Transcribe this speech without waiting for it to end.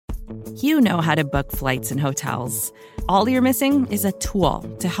You know how to book flights and hotels. All you're missing is a tool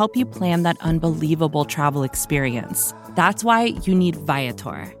to help you plan that unbelievable travel experience. That's why you need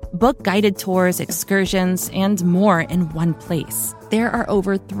Viator. Book guided tours, excursions, and more in one place. There are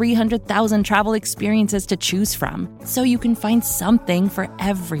over 300,000 travel experiences to choose from, so you can find something for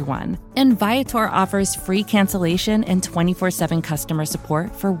everyone. And Viator offers free cancellation and 24/7 customer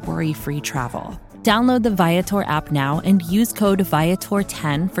support for worry-free travel. Download the Viator app now and use code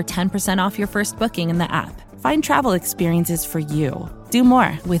Viator10 for 10% off your first booking in the app. Find travel experiences for you. Do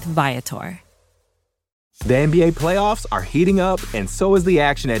more with Viator. The NBA playoffs are heating up, and so is the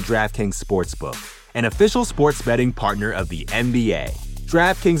action at DraftKings Sportsbook, an official sports betting partner of the NBA.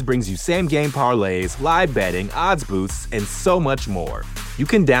 DraftKings brings you same-game parlays, live betting, odds boosts, and so much more. You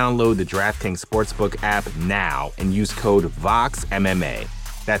can download the DraftKings Sportsbook app now and use code VOXMMA.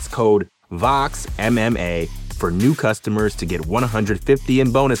 That's code VOXMMA for new customers to get $150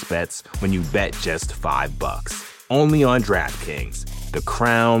 in bonus bets when you bet just $5. Only on DraftKings. The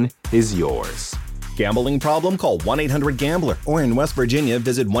crown is yours. Gambling problem? Call 1-800-GAMBLER. Or in West Virginia,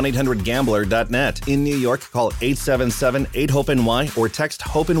 visit 1-800-GAMBLER.net. In New York, call 877-8-HOPE-NY or text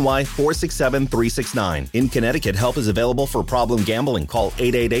HOPE-NY 467-369. In Connecticut, help is available for problem gambling. Call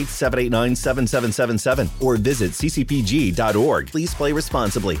 888-789-7777 or visit ccpg.org. Please play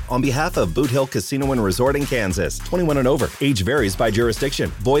responsibly. On behalf of Boot Hill Casino and Resort in Kansas, 21 and over. Age varies by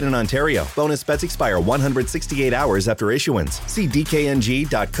jurisdiction. Void in Ontario. Bonus bets expire 168 hours after issuance. See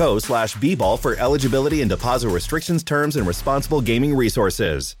dkng.co/bball for eligibility and deposit restrictions, terms, and responsible gaming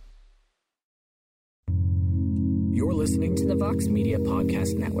resources. You're listening to the Vox Media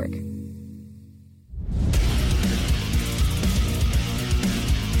Podcast Network.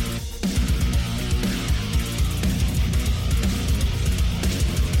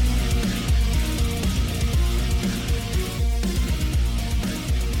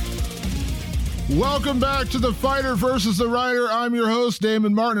 Welcome back to The Fighter versus the Writer. I'm your host,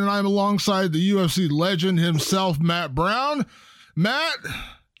 Damon Martin, and I'm alongside the UFC legend himself, Matt Brown. Matt,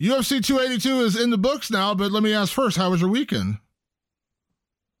 UFC 282 is in the books now, but let me ask first, how was your weekend?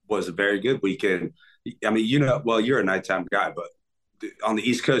 Was a very good weekend. I mean, you're a nighttime guy, but on the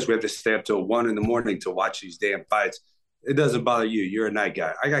East Coast, we have to stay up till 1 a.m. to watch these damn fights. It doesn't bother you. You're a night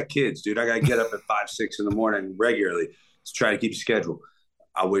guy. I got kids, dude. I got to get up at 5, 6 in the morning regularly to try to keep schedule.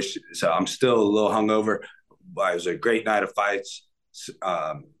 I wish so. I'm still a little hungover. It was a great night of fights,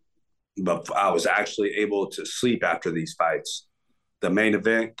 but I was actually able to sleep after these fights. The main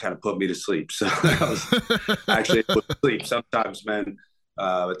event kind of put me to sleep, so I was actually able to sleep. Sometimes, man,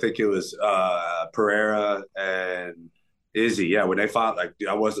 I think it was Pereira and Izzy. Yeah, when they fought, like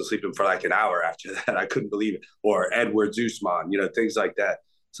I wasn't sleeping for like an hour after that. I couldn't believe it. Or Edwards Usman, things like that.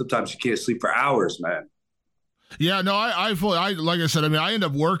 Sometimes you can't sleep for hours, man. Yeah, no, I like I said, I mean, I end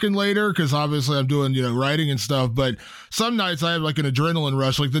up working later because obviously I'm doing, writing and stuff, but some nights I have like an adrenaline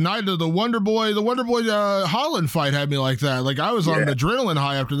rush. Like the night of the Wonder Boy Holland fight had me like that. Like I was on an adrenaline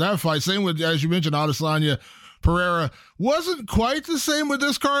high after that fight. Same with, as you mentioned, Adesanya Pereira. Wasn't quite the same with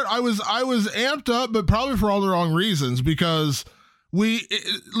this card. I was amped up, but probably for all the wrong reasons because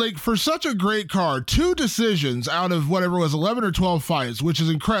for such a great card, 2 decisions out of whatever it was 11 or 12 fights, which is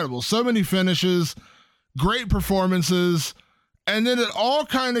incredible. So many finishes. Great performances, and then it all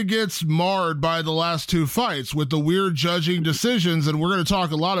kind of gets marred by the last 2 fights with the weird judging decisions, and we're going to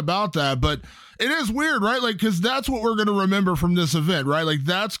talk a lot about that, but it is weird, right? Like, because that's what we're going to remember from this event, right? Like,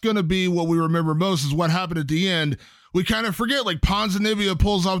 that's going to be what we remember most is what happened at the end. We kind of forget, like, Ponzinibbio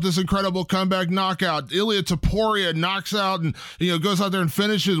pulls off this incredible comeback knockout. Ilia Topuria knocks out and, goes out there and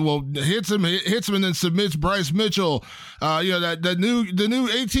finishes, hits him and then submits Bryce Mitchell. The new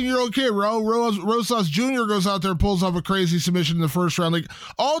 18-year-old kid, Raul Rosas Jr. goes out there and pulls off a crazy submission in the first round. Like,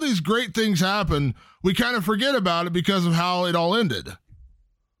 all these great things happen. We kind of forget about it because of how it all ended.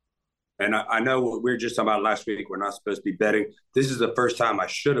 And I know what we were just talking about last week. We're not supposed to be betting. This is the first time I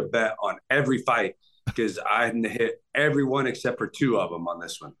should have bet on every fight because I hadn't hit everyone except for 2 of them on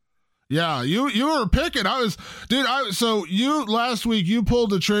this one. Yeah, you were picking. So you last week you pulled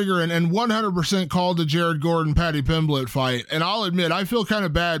the trigger and 100% called the Jared Gordon Paddy Pimblett fight. And I'll admit I feel kind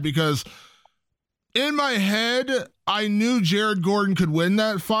of bad because in my head I knew Jared Gordon could win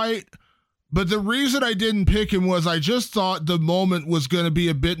that fight. But the reason I didn't pick him was I just thought the moment was going to be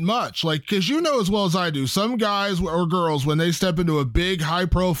a bit much. Like, because as well as I do, some guys or girls, when they step into a big,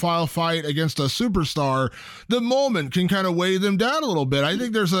 high-profile fight against a superstar, the moment can kind of weigh them down a little bit. I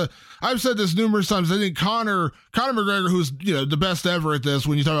think I've said this numerous times, I think Conor McGregor, who's, the best ever at this,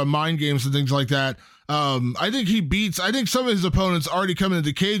 when you talk about mind games and things like that, I think some of his opponents already come into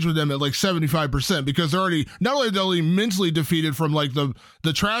the cage with them at like 75% because they're already, not only are they mentally defeated from like the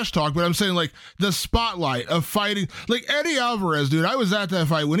trash talk, but I'm saying like the spotlight of fighting. Like Eddie Alvarez, dude, I was at that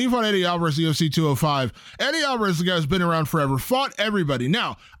fight. When he fought Eddie Alvarez at UFC 205, Eddie Alvarez, the guy who's been around forever, fought everybody.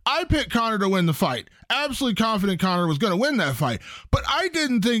 Now, I picked Conor to win the fight. Absolutely confident Conor was going to win that fight. But I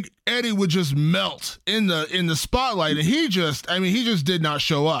didn't think Eddie would just melt in the spotlight. And he just did not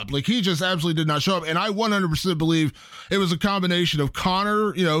show up. Like, he just absolutely did not show up. And I 100% believe it was a combination of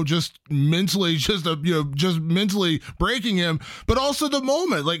Conor, just mentally breaking him, but also the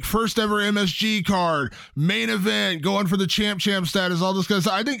moment, like first ever MSG card, main event, going for the champ status, all this kind of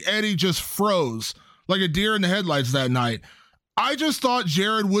stuff. I think Eddie just froze like a deer in the headlights that night. I just thought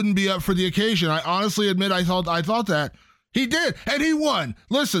Jared wouldn't be up for the occasion. I honestly admit I thought that. He did, and he won.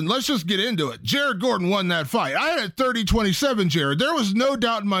 Listen, let's just get into it. Jared Gordon won that fight. I had it 30-27, Jared. There was no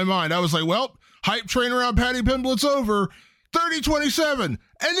doubt in my mind. I was like, well, hype train around Paddy Pimblett's over. 30-27, and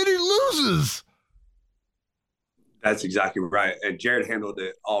then he loses. That's exactly right. And Jared handled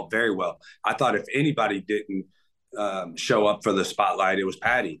it all very well. I thought if anybody didn't show up for the spotlight, it was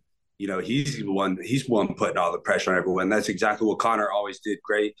Paddy. He's the one putting all the pressure on everyone. That's exactly what Conor always did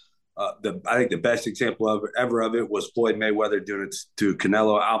great. I think the best example ever of it was Floyd Mayweather doing it to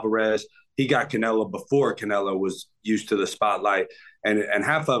Canelo Alvarez. He got Canelo before Canelo was used to the spotlight. And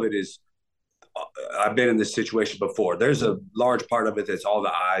half of it is, I've been in this situation before. There's a large part of it that's all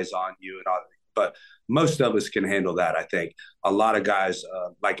the eyes on you and all, but most of us can handle that. I think a lot of guys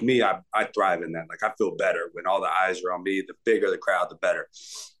like me, I thrive in that. Like, I feel better when all the eyes are on me. The bigger the crowd, the better.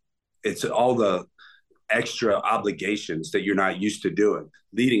 It's all the extra obligations that you're not used to doing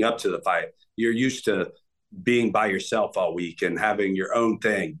leading up to the fight. You're used to being by yourself all week and having your own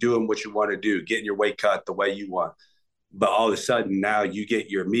thing, doing what you want to do, getting your weight cut the way you want. But all of a sudden now you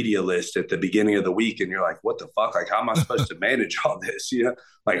get your media list at the beginning of the week and you're like, what the fuck? Like, how am I supposed to manage all this?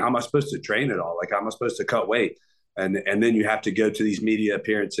 Like, how am I supposed to train it all? Like, how am I supposed to cut weight? And then you have to go to these media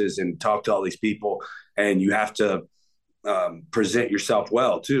appearances and talk to all these people, and you have to present yourself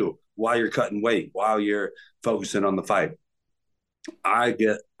well too, while you're cutting weight, while you're focusing on the fight. I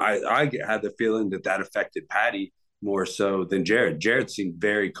had the feeling that affected Paddy more so than Jared. Jared seemed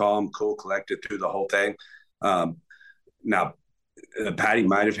very calm, cool, collected through the whole thing. Now, Paddy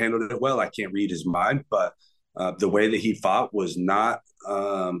might have handled it well. I can't read his mind, but the way that he fought was not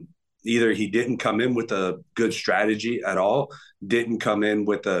either he didn't come in with a good strategy at all, didn't come in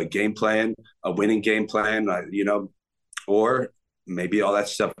with a game plan, a winning game plan, or maybe all that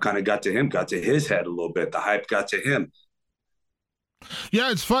stuff kind of got to his head a little bit. The hype got to him.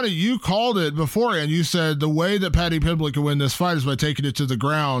 Yeah, it's funny. You called it beforehand. You said the way that Paddy Pimblett can win this fight is by taking it to the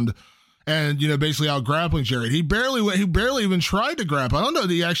ground and, basically out grappling Jared. He barely even tried to grapple. I don't know that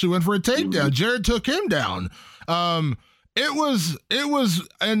he actually went for a takedown. Mm-hmm. Jared took him down. It was,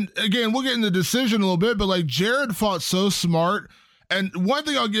 and again, we'll get in the decision a little bit, but like, Jared fought so smart. And one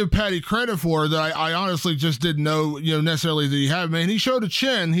thing I'll give Paddy credit for that I honestly just didn't know, necessarily that he had, man, he showed a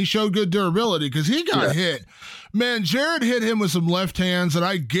chin. He showed good durability because he got hit. Man, Jared hit him with some left hands that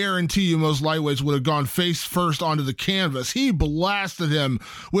I guarantee you most lightweights would have gone face first onto the canvas. He blasted him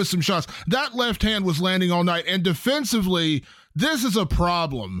with some shots. That left hand was landing all night. And defensively, this is a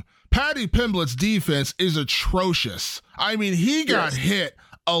problem. Paddy Pimblett's defense is atrocious. I mean, he got hit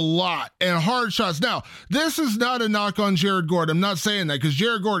a lot and hard shots. Now, this is not a knock on Jared Gordon. I'm not saying that because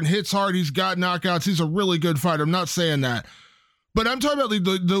Jared Gordon hits hard. He's got knockouts. He's a really good fighter. I'm not saying that. But I'm talking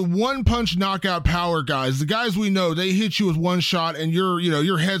about the one-punch knockout power guys, the guys we know, they hit you with one shot and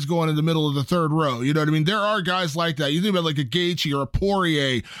your head's going in the middle of the third row. You know what I mean? There are guys like that. You think about like a Gaethje or a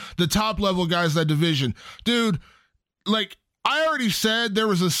Poirier, the top-level guys of that division. Dude, like, I already said there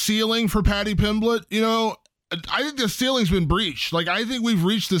was a ceiling for Paddy Pimblett. I think the ceiling's been breached. Like, I think we've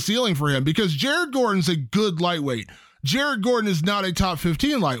reached the ceiling for him because Jared Gordon's a good lightweight. Jared Gordon is not a top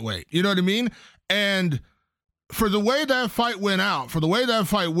 15 lightweight. You know what I mean? And for the way that fight went,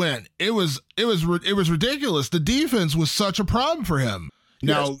 it was ridiculous. The defense was such a problem for him.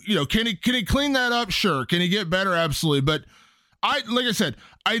 Now, can he clean that up? Sure. Can he get better? Absolutely. But like I said,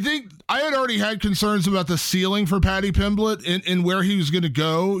 I think I had already had concerns about the ceiling for Paddy Pimblett in where he was going to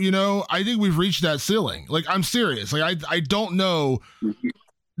go. I think we've reached that ceiling. Like, I'm serious. Like, I don't know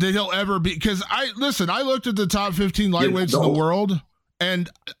that he'll ever be, because I looked at the top 15 lightweights in the world, and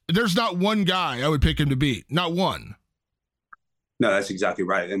there's not one guy I would pick him to beat. Not one. No, that's exactly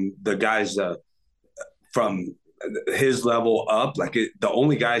right. And the guys from his level up, like the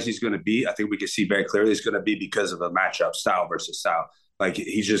only guys he's going to beat, I think we can see very clearly, is going to be because of a matchup, style versus style. Like,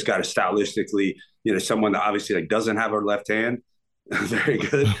 he's just got to stylistically, someone that obviously like doesn't have a left hand very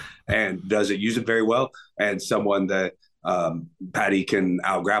good, and doesn't use it very well, and someone that Paddy can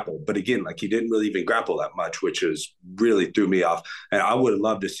out grapple. But again, like he didn't really even grapple that much, which is really threw me off. And I would have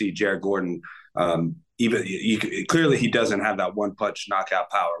loved to see Jared Gordon. Clearly, he doesn't have that one punch knockout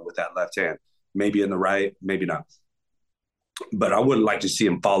power with that left hand. Maybe in the right, maybe not. But I would like to see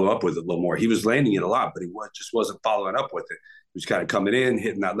him follow up with it a little more. He was landing it a lot, but he just wasn't following up with it. He was kind of coming in,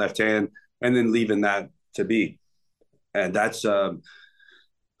 hitting that left hand, and then leaving that to be. And that's a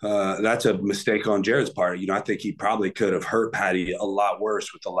mistake on Jared's part. I think he probably could have hurt Paddy a lot worse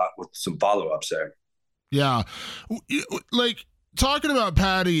with some follow-ups there. Yeah. Like, talking about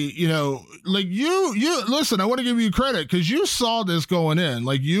Paddy, like you listen, I want to give you credit because you saw this going in.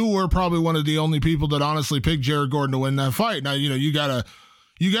 Like, you were probably one of the only people that honestly picked Jared Gordon to win that fight. Now, you gotta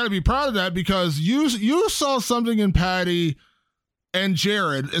be proud of that because you saw something in Paddy and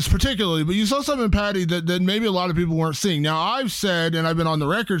Jared, it's particularly, but you saw something in Paddy that maybe a lot of people weren't seeing. Now, I've said, and I've been on the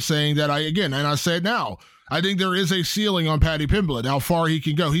record saying that I say it now, I think there is a ceiling on Paddy Pimblett, how far he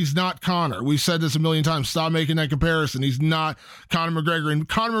can go. He's not Conor. We've said this a million times. Stop making that comparison. He's not Conor McGregor. In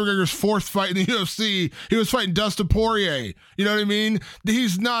Conor McGregor's fourth fight in the UFC, he was fighting Dustin Poirier. You know what I mean?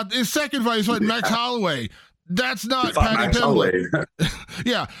 He's not. His second fight, he's fighting Max Holloway. That's not Paddy Pimblett.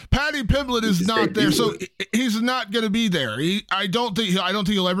 Yeah, Paddy Pimblett is not there, so he's not going to be there. I don't think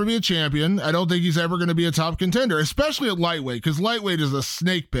he'll ever be a champion. I don't think he's ever going to be a top contender, especially at lightweight, because lightweight is a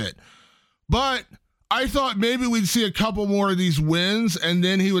snake pit. But I thought maybe we'd see a couple more of these wins, and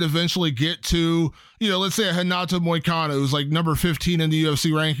then he would eventually get to, let's say a Renato Moicano, who's like number 15 in the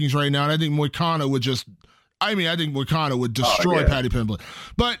UFC rankings right now, and I think Moicano would destroy Paddy Pimblett.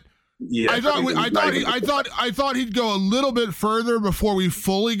 But yeah, I thought he'd go a little bit further before we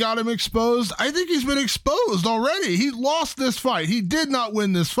fully got him exposed. I think he's been exposed already. He lost this fight. He did not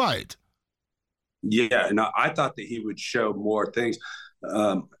win this fight. Yeah, and I thought that he would show more things.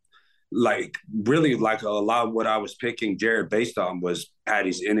 Like a lot of what I was picking Jared based on was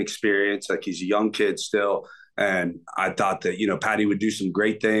Paddy's inexperience. Like, he's a young kid still. And I thought that, Paddy would do some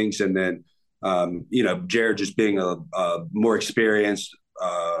great things. And then, Jared just being a more experienced,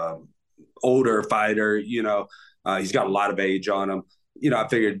 older fighter, he's got a lot of age on him.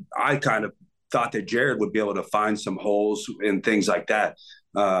 I kind of thought that Jared would be able to find some holes and things like that.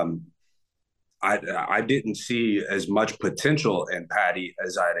 I didn't see as much potential in Paddy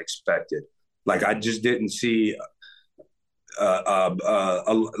as I had expected. Like, I just didn't see a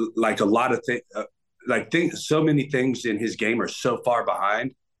lot of things. So many things in his game are so far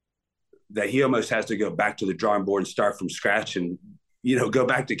behind that he almost has to go back to the drawing board and start from scratch and go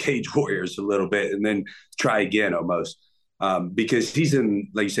back to Cage Warriors a little bit and then try again almost. Because he's in,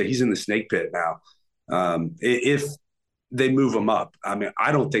 like you said, he's in the snake pit now. If they move him up, I mean,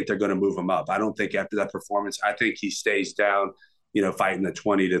 I don't think they're going to move him up. I don't think after that performance, I think he stays down, fighting the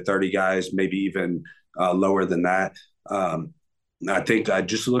 20 to 30 guys, maybe even lower than that. I think I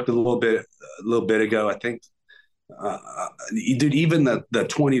just looked a little bit ago. I think even the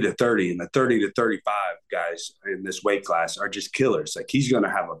 20 to 30 and the 30 to 35 guys in this weight class are just killers. Like, he's going to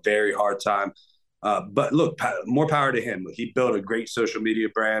have a very hard time. But look, more power to him. Look, he built a great social media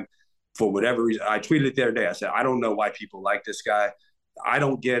brand for whatever reason. I tweeted it the other day. I said, I don't know why people like this guy. I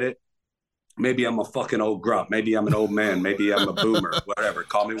don't get it. Maybe I'm a fucking old grump. Maybe I'm an old man. Maybe I'm a boomer, whatever.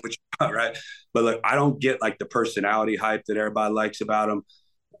 Call me what you want, right? But look, I don't get like the personality hype that everybody likes about him.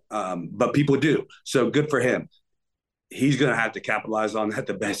 But people do. So good for him. He's going to have to capitalize on that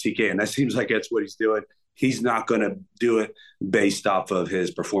the best he can. That seems like that's what he's doing. He's not going to do it based off of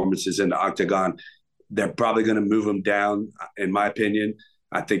his performances in the octagon. They're probably going to move him down, in my opinion.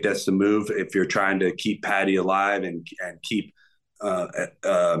 I think that's the move if you're trying to keep Paddy alive and keep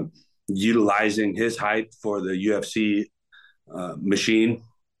utilizing his hype for the UFC machine.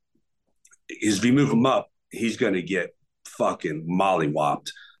 Is if you move him up, he's going to get fucking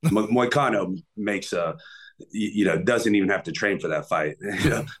mollywopped. Moicano makes doesn't even have to train for that fight.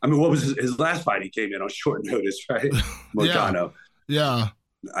 I mean, what was his last fight? He came in on short notice, right? Moicano. Yeah.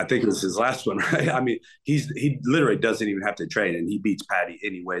 I think it was his last one, right? I mean, he literally doesn't even have to train, and he beats Paddy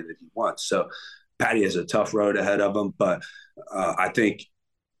any way that he wants. So Paddy has a tough road ahead of him, but I think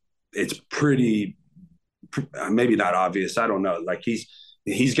it's pretty, maybe not obvious. I don't know. Like,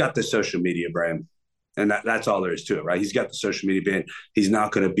 he's got the social media brand, and that's all there is to it, right? He's got the social media brand. He's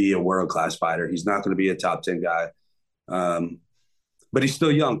not going to be a world-class fighter. He's not going to be a top 10 guy. But he's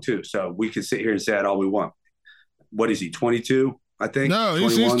still young too. So we can sit here and say that all we want. What is he, 22? I think. No,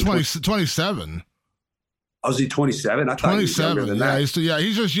 he's 27. Oh, is he 27? I thought 27. He was younger than that. He's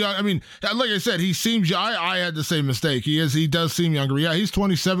just young. I mean, like I said, he seems. I had the same mistake. He does seem younger. Yeah, he's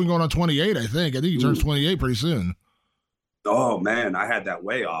 27 going on 28. I think he turns 28 pretty soon. Oh man, I had that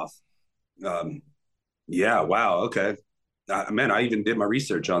way off. Um, yeah, wow, okay. Man, I even did my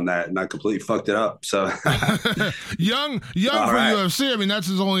research on that and I completely fucked it up. So young all for right. UFC. I mean, that's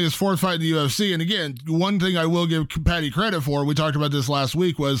only his fourth fight in the UFC. And again, one thing I will give Paddy credit for, we talked about this last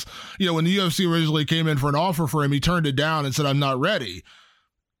week, was, when the UFC originally came in for an offer for him, he turned it down and said, "I'm not ready."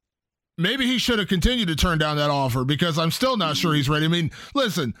 Maybe he should have continued to turn down that offer, because I'm still not sure he's ready. I mean,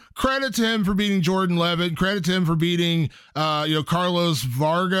 listen, credit to him for beating Jordan Levitt, credit to him for beating, Carlos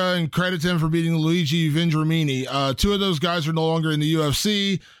Varga, and credit to him for beating Luigi Vendramini. Two of those guys are no longer in the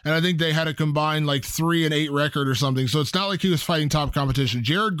UFC, and I think they had a combined 3-8 record or something. So it's not like he was fighting top competition.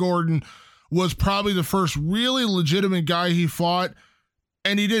 Jared Gordon was probably the first really legitimate guy he fought,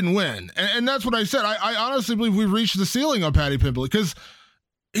 and he didn't win. And that's what I said. I honestly believe we've reached the ceiling on Paddy Pimblett, because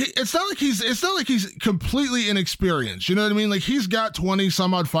it's not like he's completely inexperienced. You know what I mean? Like, he's got 20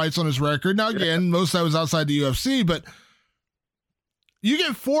 some odd fights on his record. Now, again, most of that was outside the UFC, but you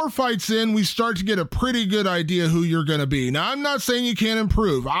get 4 fights in, we start to get a pretty good idea who you're going to be. Now, I'm not saying you can't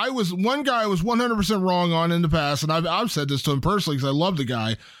improve. One guy I was 100% wrong on in the past, and I've said this to him personally because I love the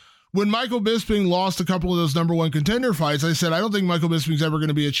guy. When Michael Bisping lost a couple of those number one contender fights, I said, I don't think Michael Bisping's ever going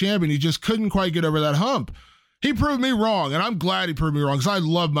to be a champion. He just couldn't quite get over that hump. He proved me wrong, and I'm glad he proved me wrong, because I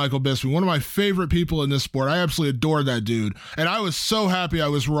love Michael Bisping, one of my favorite people in this sport. I absolutely adore that dude, and I was so happy I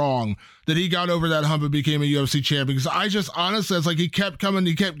was wrong that he got over that hump and became a UFC champion, because I just honestly, it's like he kept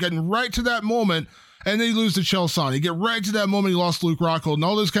getting right to that moment, and then he lose to Chael Sonnen. He get right to that moment, he lost Luke Rockhold, and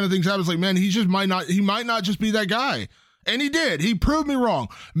all those kind of things happen. It's like, man, he might not just be that guy. And he did. He proved me wrong.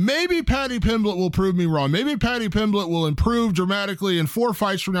 Maybe Paddy Pimblett will prove me wrong. Maybe Paddy Pimblett will improve dramatically. In 4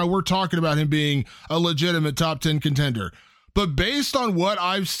 fights from now, we're talking about him being a legitimate top 10 contender. But based on what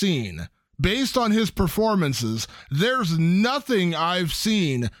I've seen, based on his performances, there's nothing I've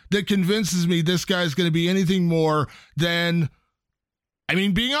seen that convinces me this guy's going to be anything more than,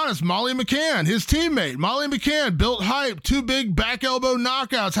 being honest, Molly McCann, his teammate. Molly McCann built hype, 2 big back elbow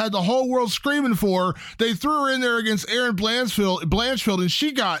knockouts, had the whole world screaming for her. They threw her in there against Erin Blanchfield, and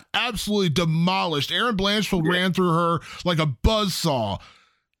she got absolutely demolished. Erin Blanchfield ran through her like a buzzsaw.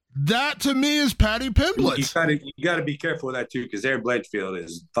 That, to me, is Paddy Pimblett. You got to be careful with that, too, because Erin Blanchfield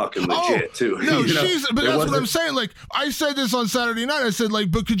is fucking legit, too. No, but that's what I'm saying. Like, I said this on Saturday night. I said,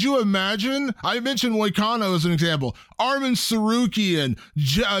 but could you imagine? I mentioned Moicano as an example. Arman Sarukian,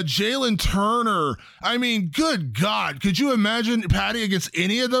 Jalen Turner. Good God. Could you imagine Paddy against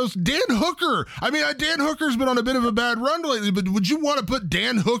any of those? Dan Hooker. Dan Hooker's been on a bit of a bad run lately, but would you want to put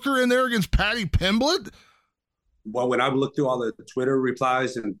Dan Hooker in there against Paddy Pimblett? Well, when I look through all the Twitter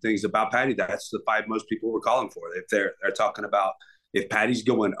replies and things about Paddy, that's the 5 most people were calling for. If they're talking about, if Paddy's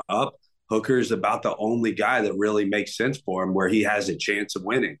going up, Hooker's about the only guy that really makes sense for him, where he has a chance of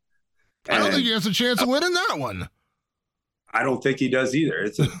winning. I don't think he has a chance of winning that one. I don't think he does either.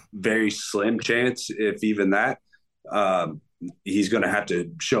 It's a very slim chance, if even that. He's going to have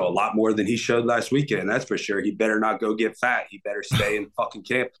to show a lot more than he showed last weekend. That's for sure. He better not go get fat. He better stay in fucking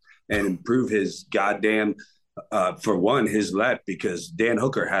camp and improve his goddamn for one, his left, because Dan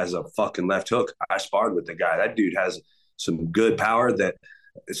Hooker has a fucking left hook. I sparred with the guy. That dude has some good power that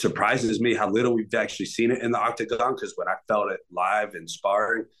surprises me how little we've actually seen it in the octagon, because when I felt it live in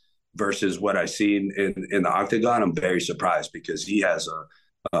sparring versus what I've seen in the octagon, I'm very surprised, because he has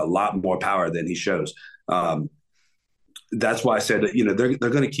a lot more power than he shows. That's why I said that, they're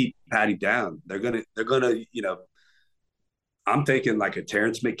going to keep Paddy down. They're going to, I'm thinking like a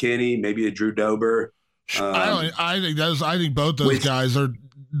Terrence McKinney, maybe a Drew Dober. I think both those guys are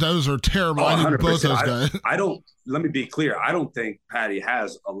terrible. I think both those guys. Let me be clear. I don't think Paddy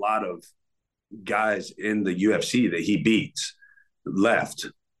has a lot of guys in the UFC that he beats left,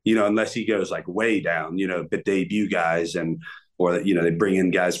 unless he goes like way down, but debut guys or they bring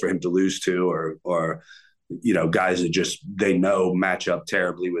in guys for him to lose to, or guys that just, they know match up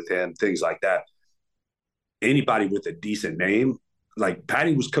terribly with him, things like that. Anybody with a decent name, like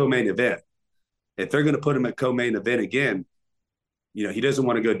Paddy was co-main event. If they're going to put him at co-main event again, he doesn't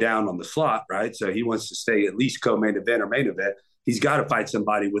want to go down on the slot, right? So he wants to stay at least co-main event or main event. He's got to fight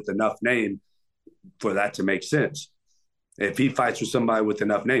somebody with enough name for that to make sense. If he fights with somebody with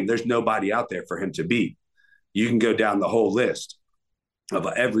enough name, there's nobody out there for him to beat. You can go down the whole list of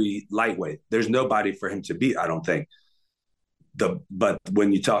every lightweight. There's nobody for him to beat, I don't think. But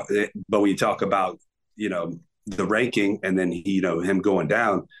when you talk about, the ranking and then him going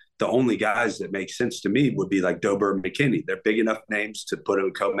down, the only guys that make sense to me would be like Dober and McKinney. They're big enough names to put in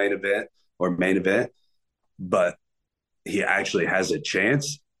co-main event or main event, but he actually has a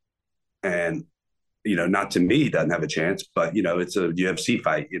chance. And, not to me, he doesn't have a chance, but, it's a UFC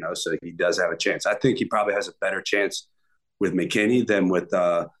fight, so he does have a chance. I think he probably has a better chance with McKinney than with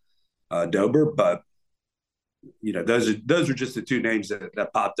Dober. But those are just the two names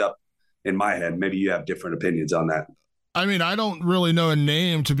that popped up in my head. Maybe you have different opinions on that. I mean, I don't really know a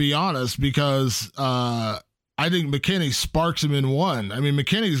name, to be honest, because I think McKinney sparks him in one. I mean,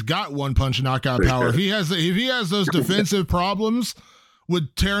 McKinney's got one punch knockout power. If he has those defensive problems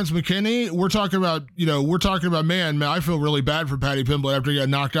with Terrence McKinney, we're talking about, man, I feel really bad for Paddy Pimblett after he got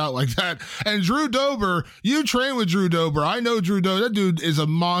knocked out like that. And Drew Dober, you train with Drew Dober. I know Drew Dober. That dude is a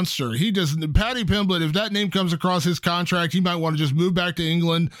monster. Paddy Pimblett, if that name comes across his contract, he might want to just move back to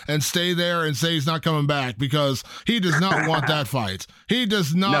England and stay there and say he's not coming back, because he does not want that fight. He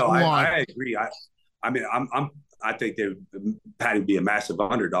does not want. I agree. I think Paddy would be a massive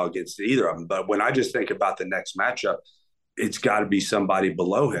underdog against either of them. But when I just think about the next matchup, it's got to be somebody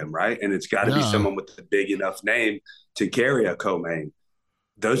below him, right? And it's got to be someone with a big enough name to carry a co-main.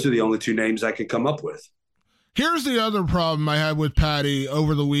 Those are the only two names I could come up with. Here's the other problem I had with Paddy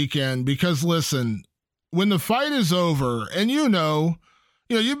over the weekend, because listen, when the fight is over, and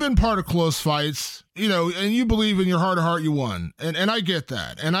you've been part of close fights, and you believe in your heart of heart you won. And I get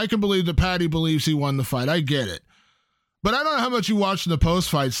that. And I can believe that Paddy believes he won the fight. I get it. But I don't know how much you watched the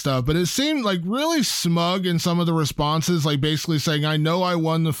post-fight stuff, but it seemed like really smug in some of the responses, like basically saying, I know I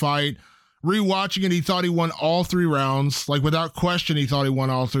won the fight. Rewatching it, he thought he won all 3 rounds. Like, without question, he thought he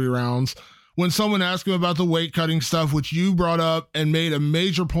won all 3 rounds. When someone asked him about the weight cutting stuff, which you brought up and made a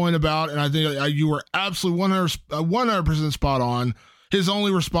major point about, and I think you were absolutely 100% spot on, his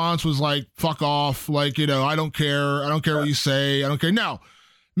only response was like, fuck off. Like, I don't care. I don't care what you say. I don't care. Now,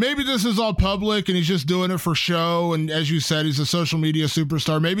 maybe this is all public and he's just doing it for show. And as you said, he's a social media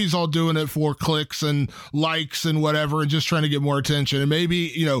superstar. Maybe he's all doing it for clicks and likes and whatever, and just trying to get more attention. And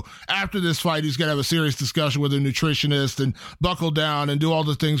maybe, after this fight, he's going to have a serious discussion with a nutritionist and buckle down and do all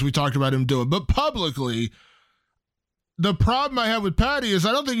the things we talked about him doing. But publicly, the problem I have with Paddy is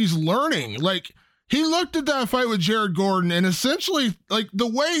I don't think he's learning. Like, he looked at that fight with Jared Gordon, and essentially, like, the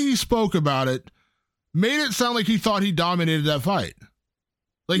way he spoke about it made it sound like he thought he dominated that fight.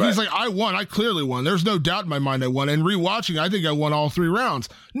 Like, right. He's like, I won. I clearly won. There's no doubt in my mind I won. And rewatching, I think I won all 3 rounds.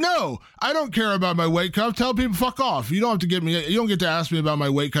 No, I don't care about my weight cut. Tell people, fuck off. You don't get to ask me about my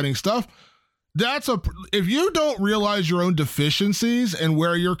weight cutting stuff. If you don't realize your own deficiencies and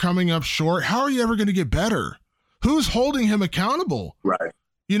where you're coming up short, how are you ever going to get better? Who's holding him accountable? Right.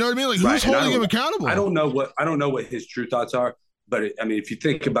 You know what I mean? Like, who's holding him accountable? I don't know what his true thoughts are, but if you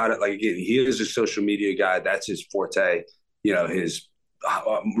think about it, like, again, he is a social media guy. That's his forte.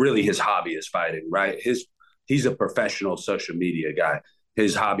 His hobby is fighting, right? He's a professional social media guy.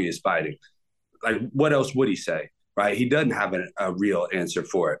 His hobby is fighting. Like, what else would he say, right? He doesn't have a real answer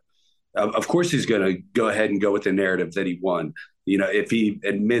for it. Of course, he's going to go ahead and go with the narrative that he won. If he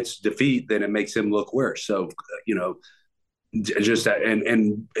admits defeat, then it makes him look worse. So, just that,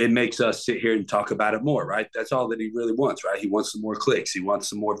 and it makes us sit here and talk about it more, right? That's all that he really wants, right? He wants some more clicks. He wants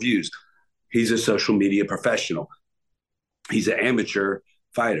some more views. He's a social media professional. He's an amateur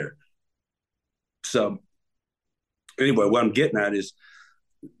fighter. So anyway, what I'm getting at is,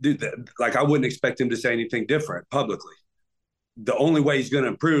 dude, I wouldn't expect him to say anything different publicly. The only way he's going to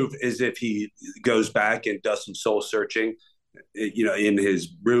improve is if he goes back and does some soul searching, in his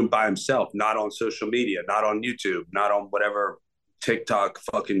room by himself, not on social media, not on YouTube, not on whatever TikTok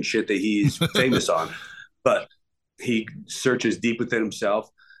fucking shit that he's famous on. But he searches deep within himself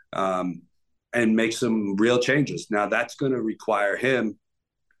and makes some real changes. Now, that's going to require him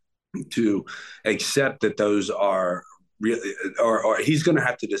to accept that those are real, or he's going to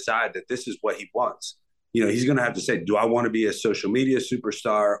have to decide that this is what he wants. He's going to have to say, do I want to be a social media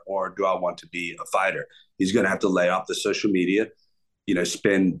superstar, or do I want to be a fighter? He's going to have to lay off the social media,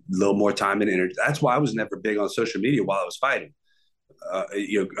 spend a little more time and energy. That's why I was never big on social media while I was fighting,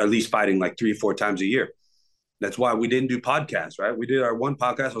 at least fighting like 3 or 4 times a year. That's why we didn't do podcasts, right? We did our one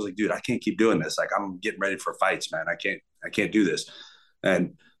podcast. I was like, dude, I can't keep doing this. Like, I'm getting ready for fights, man. I can't do this.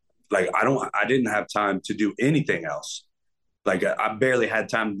 And like, I didn't have time to do anything else. Like, I barely had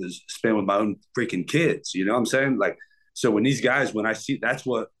time to spend with my own freaking kids. You know what I'm saying? Like, so when I see, that's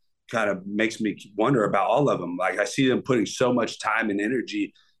what kind of makes me wonder about all of them. Like, I see them putting so much time and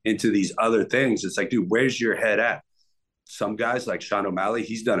energy into these other things. It's like, dude, where's your head at? Some guys like Sean O'Malley,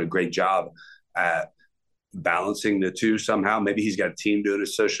 he's done a great job at balancing the two somehow. Maybe he's got a team doing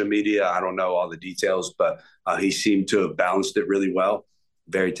his social media. I don't know all the details, but he seemed to have balanced it really well.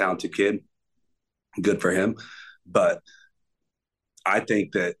 Very talented kid. Good for him. But I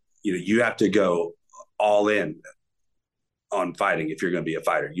think that, you have to go all in on fighting if you're going to be a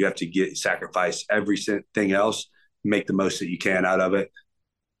fighter. You have to sacrifice everything else, make the most that you can out of it,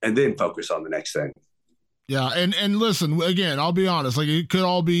 and then focus on the next thing. Yeah, and listen, again, I'll be honest, like it could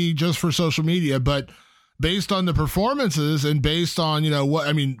all be just for social media, but based on the performances and based on, what,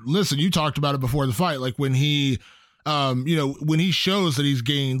 I mean, listen, you talked about it before the fight, like when he, when he shows that he's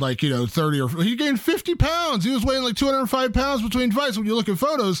gained like, 30 or he gained 50 pounds, he was weighing like 205 pounds between fights. When you look at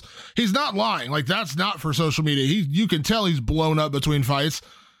photos, he's not lying. Like that's not for social media. You can tell he's blown up between fights.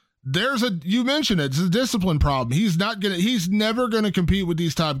 You mentioned it, it's a discipline problem. He's never going to compete with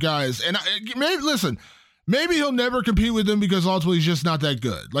these top guys. And maybe he'll never compete with them because ultimately he's just not that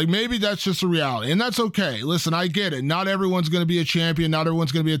good. Like maybe that's just a reality, and that's okay. Listen, I get it. Not everyone's going to be a champion. Not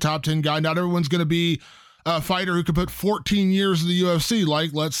everyone's going to be a top 10 guy. Not everyone's going to be a fighter who could put 14 years in the UFC,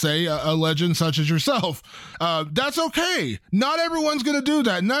 like let's say a legend such as yourself. That's okay. Not everyone's going to do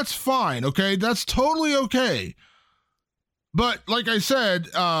that, and that's fine. Okay, that's totally okay. But like I said,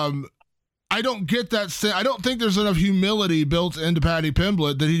 I don't get that. I don't think there's enough humility built into Paddy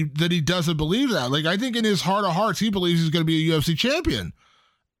Pimblett that he doesn't believe that. Like I think in his heart of hearts, he believes he's going to be a UFC champion.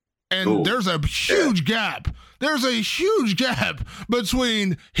 And there's a huge gap. There's a huge gap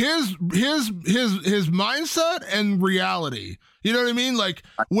between his mindset and reality. You know what I mean? Like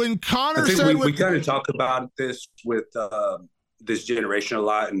when Conor said, we kind of talk about this with this generation a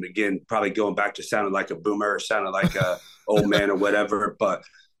lot, and again, probably going back to sounding like a boomer or sounding like a old man or whatever, but.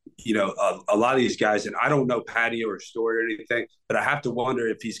 A lot of these guys, and I don't know Paddy or his story or anything, but I have to wonder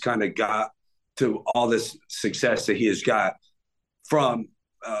if he's kind of got to all this success that he has got from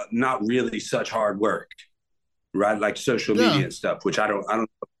not really such hard work, right? Like social media and stuff, which I don't know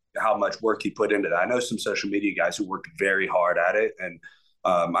how much work he put into that. I know some social media guys who worked very hard at it. And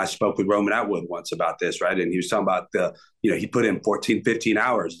I spoke with Roman Atwood once about this, right? And he was talking about he put in 14, 15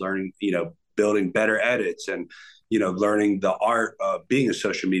 hours learning, building better edits and, learning the art of being a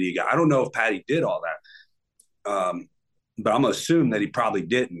social media guy. I don't know if Paddy did all that, but I'm going to assume that he probably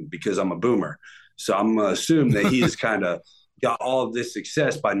didn't because I'm a boomer. So I'm going to assume that he has kind of got all of this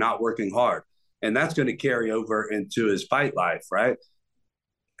success by not working hard. And that's going to carry over into his fight life, right?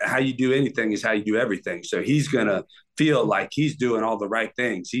 How you do anything is how you do everything. So he's going to feel like he's doing all the right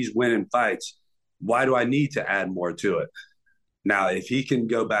things. He's winning fights. Why do I need to add more to it? Now, if he can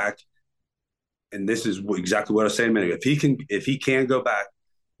go back, and this is exactly what I was saying a minute ago. If he can go back,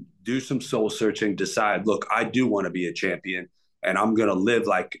 do some soul searching, decide, look, I do want to be a champion, and I'm going to live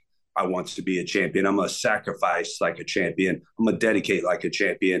like I want to be a champion. I'm going to sacrifice like a champion. I'm going to dedicate like a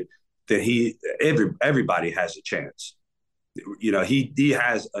champion. Then everybody has a chance. He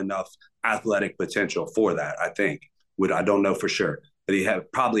has enough athletic potential for that, I think. I don't know for sure, but he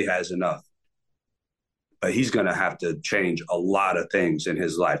probably has enough. But he's going to have to change a lot of things in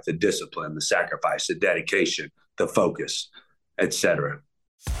his life: the discipline, the sacrifice, the dedication, the focus, etc.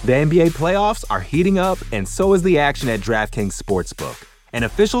 The NBA playoffs are heating up, and so is the action at DraftKings Sportsbook, an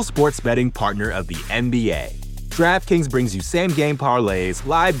official sports betting partner of the NBA. DraftKings brings you same-game parlays,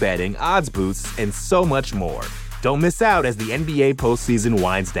 live betting, odds boosts, and so much more. Don't miss out as the NBA postseason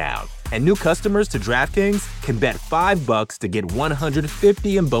winds down. And new customers to DraftKings can bet $5 to get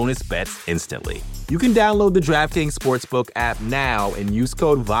 $150 in bonus bets instantly. You can download the DraftKings Sportsbook app now and use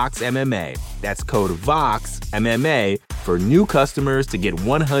code VOXMMA. That's code VOXMMA for new customers to get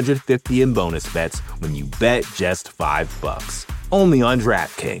 $150 in bonus bets when you bet just $5. Only on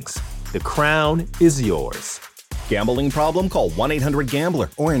DraftKings. The crown is yours. Gambling problem? Call 1-800-GAMBLER.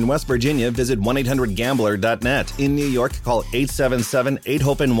 Or in West Virginia, visit 1-800-GAMBLER.net. In New York, call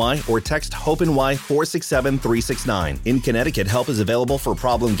 877-8-HOPE-NY or text HOPE-NY 467-369. In Connecticut, help is available for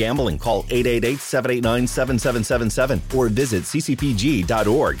problem gambling. Call 888-789-7777 or visit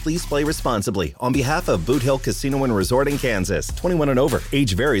ccpg.org. Please play responsibly. On behalf of Boot Hill Casino and Resort in Kansas, 21 and over.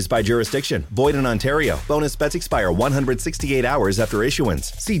 Age varies by jurisdiction. Void in Ontario. Bonus bets expire 168 hours after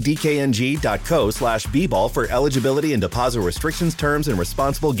issuance. See dkng.co/bball for eligibility and deposit restrictions, terms, and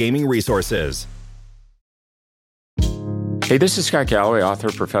responsible gaming resources. Hey, this is Scott Galloway,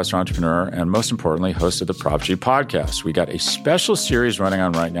 author, professor, entrepreneur, and most importantly, host of the Prop G podcast. We got a special series running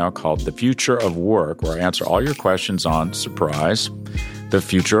on right now called The Future of Work, where I answer all your questions on, surprise, the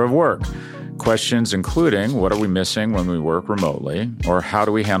future of work. Questions including, what are we missing when we work remotely? Or how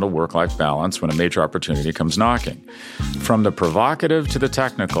do we handle work-life balance when a major opportunity comes knocking? From the provocative to the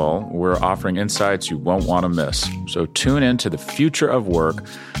technical, we're offering insights you won't want to miss. So tune in to The Future of Work,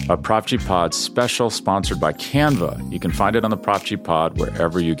 a Prop G Pod special sponsored by Canva. You can find it on the Prop G Pod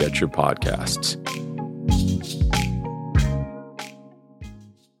wherever you get your podcasts.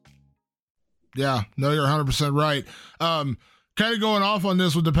 Yeah, no, you're 100% right. Kind of going off on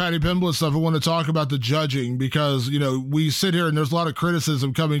this with the Paddy Pimblett stuff, I want to talk about the judging because, we sit here and there's a lot of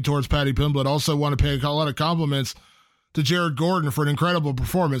criticism coming towards Paddy Pimblett. Also want to pay a lot of compliments to Jared Gordon for an incredible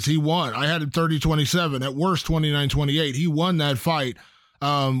performance. He won. I had him 30-27, at worst 29-28. He won that fight.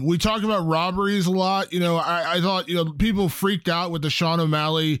 We talk about robberies a lot. I thought, people freaked out with the Sean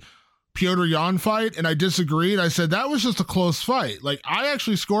O'Malley Petr Yan fight, and I disagreed. I said that was just a close fight. Like, I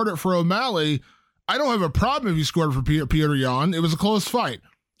actually scored it for O'Malley. I don't have a problem if you scored it for Petr Yan. It was a close fight.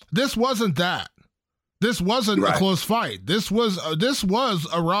 This wasn't that. This wasn't a close fight. This was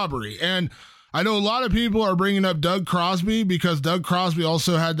a robbery. And I know a lot of people are bringing up Doug Crosby because Doug Crosby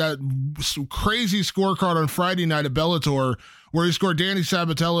also had that crazy scorecard on Friday night at Bellator where he scored Danny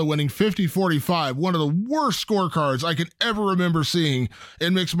Sabatello winning 50-45, one of the worst scorecards I can ever remember seeing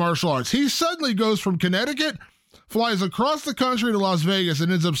in mixed martial arts. He suddenly goes from Connecticut, flies across the country to Las Vegas,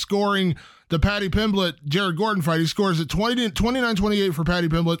 and ends up scoring the Paddy Pimblett Jared Gordon fight. He scores at 29-28 for Paddy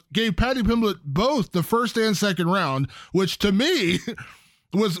Pimblett, gave Paddy Pimblett both the first and second round, which to me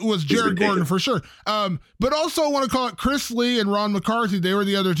was Jared Gordon for sure. But also I want to call it Chris Lee and Ron McCarthy. They were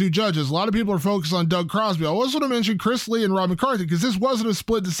the other two judges. A lot of people are focused on Doug Crosby. I also want to mention Chris Lee and Ron McCarthy because this wasn't a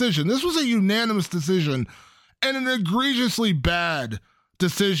split decision. This was a unanimous decision and an egregiously bad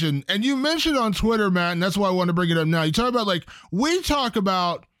decision. And you mentioned on Twitter, Matt, and that's why I want to bring it up now. You talk about, like, we talk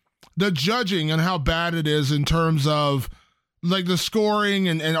about the judging and how bad it is in terms of like the scoring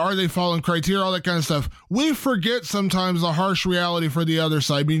and are they following criteria, all that kind of stuff. We forget sometimes the harsh reality for the other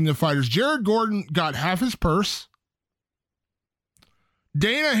side, meaning the fighters. Jared Gordon got half his purse.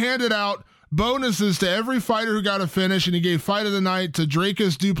 Dana handed out bonuses to every fighter who got a finish, and he gave fight of the night to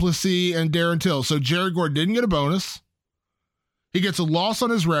Dracus Duplessis and Darren Till. So Jared Gordon didn't get a bonus. He gets a loss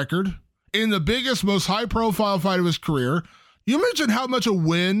on his record in the biggest, most high-profile fight of his career. You mentioned how much a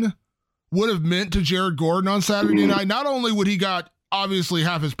win would have meant to Jared Gordon on Saturday night. Not only would he got obviously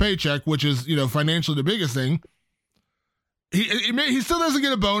half his paycheck, which is, financially the biggest thing, he still doesn't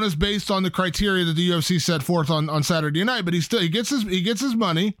get a bonus based on the criteria that the UFC set forth on Saturday night, but he gets his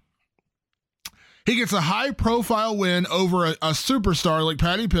money. He gets a high profile win over a superstar like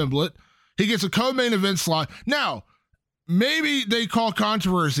Paddy Pimblett. He gets a co-main event slot. Now, maybe they call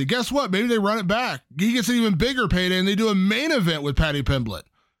controversy. Guess what? Maybe they run it back. He gets an even bigger payday and they do a main event with Paddy Pimblett.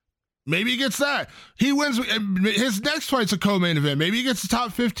 Maybe he gets that. He wins. His next fight's a co-main event. Maybe he gets the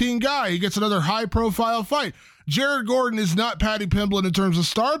top 15 guy. He gets another high-profile fight. Jared Gordon is not Paddy Pimblett in terms of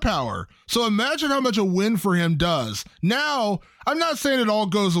star power. So imagine how much a win for him does. Now, I'm not saying it all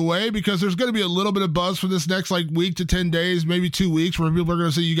goes away because there's going to be a little bit of buzz for this next week to 10 days, maybe 2 weeks, where people are going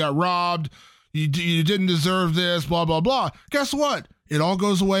to say you got robbed, you didn't deserve this, blah, blah, blah. Guess what? It all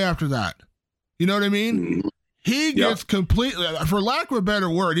goes away after that. You know what I mean? He gets completely, for lack of a better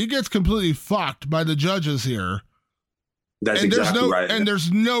word, he gets completely fucked by the judges here. That's exactly right. And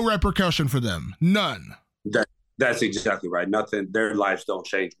there's no repercussion for them. None. That's exactly right. Nothing. Their lives don't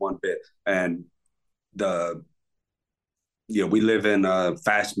change one bit. And we live in a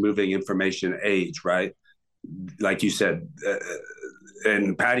fast-moving information age, right? Like you said,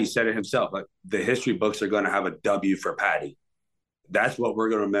 and Paddy said it himself. Like, the history books are going to have a W for Paddy. That's what we're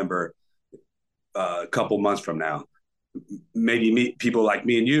going to remember a couple months from now. Maybe people like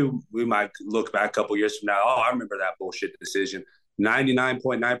me and you, we might look back a couple years from now. Oh, I remember that bullshit decision.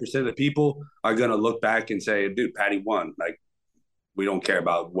 99.9% of the people are going to look back and say, dude, Paddy won. Like, we don't care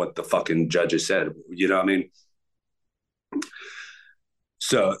about what the fucking judges said. You know what I mean?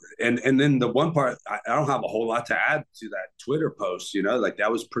 So, and then the one part, I don't have a whole lot to add to that Twitter post, that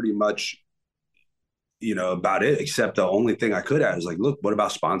was pretty much, about it, except the only thing I could add is look, what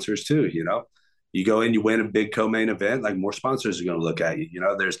about sponsors too? You go in, you win a big co-main event, more sponsors are going to look at you.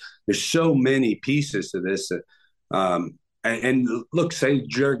 There's so many pieces to this. And look, say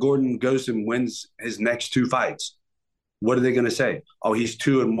Jared Gordon goes and wins his next 2 fights. What are they going to say? Oh, he's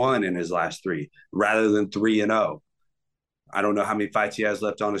 2-1 in his last 3 rather than 3-0. I don't know how many fights he has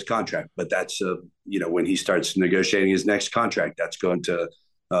left on his contract, but that's, when he starts negotiating his next contract, that's going to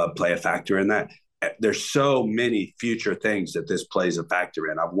play a factor in that. There's so many future things that this plays a factor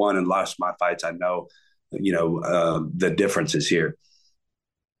in. I've won and lost my fights. I know, the differences here.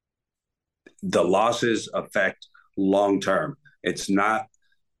 The losses affect long-term. It's not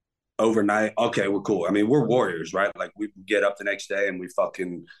overnight. Okay, we're cool. I mean, we're warriors, right? We get up the next day and we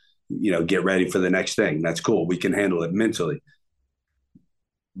fucking, get ready for the next thing. That's cool. We can handle it mentally.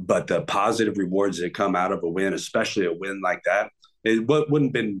 But the positive rewards that come out of a win, especially a win like that, it wouldn't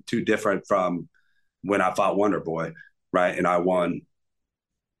have been too different from when I fought Wonder Boy, right? And I won.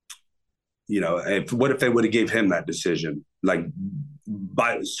 What if they would have gave him that decision?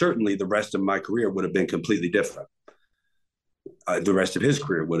 Certainly the rest of my career would have been completely different. The rest of his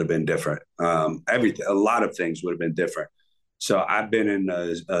career would have been different. Everything, a lot of things would have been different. So I've been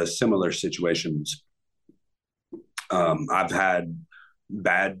in similar situations I've had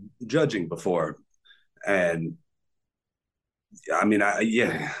bad judging before, and I mean, I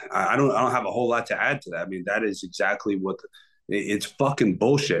don't have a whole lot to add to that. I mean, that is exactly what it's fucking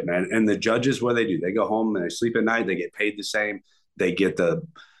bullshit, man. And the judges, what do? They go home and they sleep at night. They get paid the same. They get the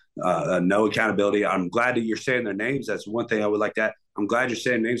no accountability. I'm glad that you're saying their names. That's one thing I would like that. I'm glad you're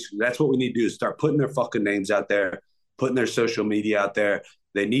saying names. That's what we need to do is start putting their fucking names out there, putting their social media out there.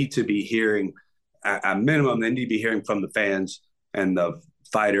 They need to be hearing, at minimum, they need to be hearing from the fans and the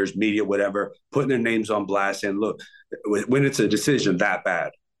fighters, media, whatever, putting their names on blast. And look, when it's a decision that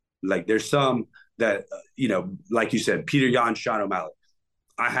bad, like there's some that, like you said, Peter Yan, Sean O'Malley.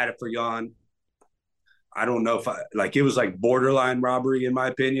 I had it for Yan. I don't know if it was like borderline robbery in my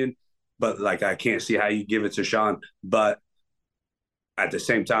opinion, but like I can't see how you give it to Sean. But at the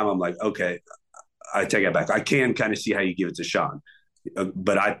same time, I'm like, okay, I take it back. I can kind of see how you give it to Sean,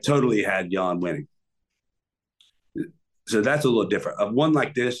 but I totally had Yan winning. So that's a little different. One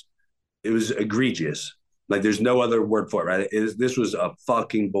like this, it was egregious. Like there's no other word for it, right? This was a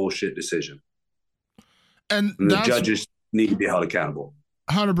fucking bullshit decision. And the judges need to be held accountable.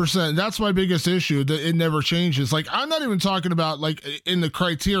 100%. That's my biggest issue, that it never changes. Like, I'm not even talking about like in the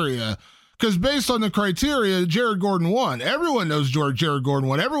criteria, because based on the criteria, Jared Gordon won. Everyone knows Jared Gordon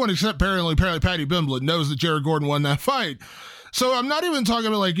won. Everyone except apparently Paddy Pimblett knows that Jared Gordon won that fight. So I'm not even talking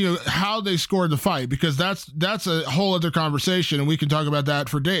about like, how they scored the fight, because that's a whole other conversation, and we can talk about that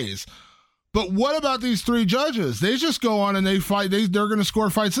for days. But what about these three judges? They just go on and they fight. They're going to score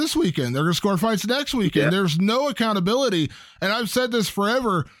fights this weekend. They're going to score fights next weekend. Yeah. There's no accountability. And I've said this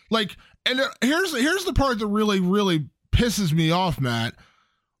forever. Like, and here's the part that really, really pisses me off, Matt.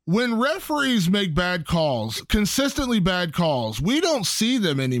 When referees make bad calls, consistently bad calls, we don't see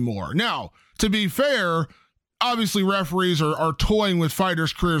them anymore. Now, to be fair, obviously referees are toying with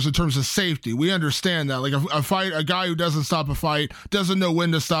fighters' careers in terms of safety. We understand that. Like a guy who doesn't stop a fight doesn't know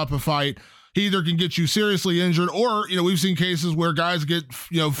when to stop a fight. He either can get you seriously injured, or, we've seen cases where guys get,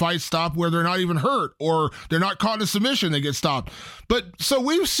 fights stopped where they're not even hurt, or they're not caught in a submission, they get stopped. But so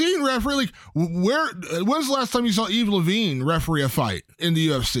we've seen referee, like, when's the last time you saw Yves Levine referee a fight in the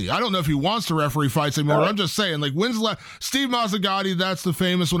UFC? I don't know if he wants to referee fights anymore. I'm just saying, like, when's the last? Steve Mazzagatti, that's the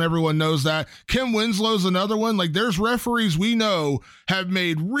famous one. Everyone knows that. Kim Winslow's another one. Like, there's referees we know have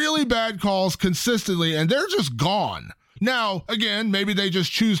made really bad calls consistently, and they're just gone. Now, again, maybe they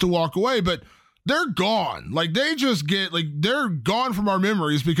just choose to walk away, but they're gone. Like, they just they're gone from our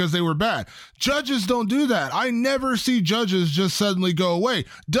memories because they were bad. Judges don't do that. I never see judges just suddenly go away.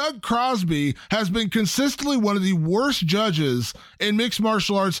 Doug Crosby has been consistently one of the worst judges in mixed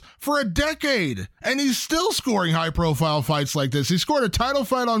martial arts for a decade, and he's still scoring high-profile fights like this. He scored a title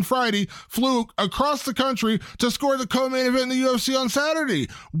fight on Friday, flew across the country to score the co-main event in the UFC on Saturday.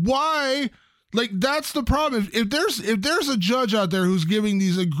 Why? Like, that's the problem. If there's a judge out there who's giving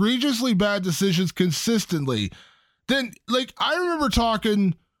these egregiously bad decisions consistently, then, like, I remember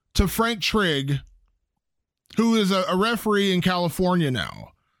talking to Frank Trigg, who is a referee in California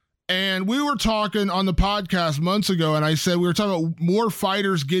now. And we were talking on the podcast months ago, and I said we were talking about more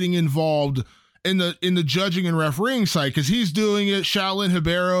fighters getting involved in the judging and refereeing side, because he's doing it. Shaolin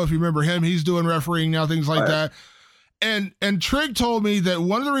Hibero, if you remember him, he's doing refereeing now, things like that. And Trigg told me that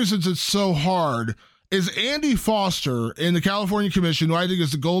one of the reasons it's so hard is Andy Foster in the California Commission, who I think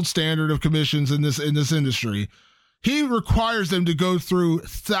is the gold standard of commissions in this industry. He requires them to go through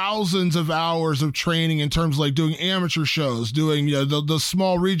thousands of hours of training in terms of like doing amateur shows, doing the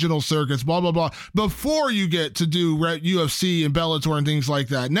small regional circuits, blah, blah, blah, before you get to do UFC and Bellator and things like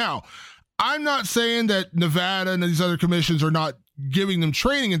that. Now, I'm not saying that Nevada and these other commissions are not giving them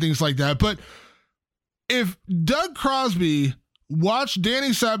training and things like that, but if Doug Crosby watched Danny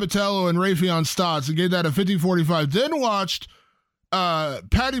Sabatello and Raytheon Stotts and gave that a 50-45, then watched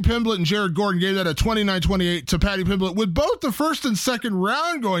Paddy Pimblett and Jared Gordon, gave that a 29-28 to Paddy Pimblett, with both the first and second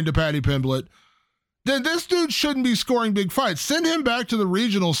round going to Paddy Pimblett, then this dude shouldn't be scoring big fights. Send him back to the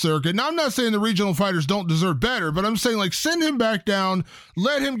regional circuit. Now, I'm not saying the regional fighters don't deserve better, but I'm saying, like, send him back down,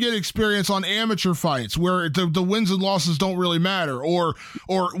 let him get experience on amateur fights where the wins and losses don't really matter, or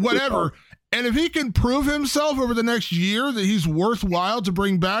whatever. And if he can prove himself over the next year that he's worthwhile to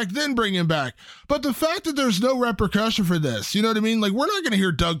bring back, then bring him back. But the fact that there's no repercussion for this, you know what I mean? Like, we're not going to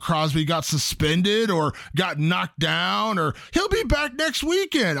hear Doug Crosby got suspended or got knocked down, or he'll be back next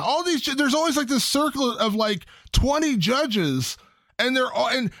weekend. All these, there's always like this circle of like 20 judges, and they're all,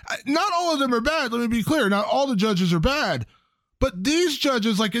 and not all of them are bad. Let me be clear. Not all the judges are bad. But these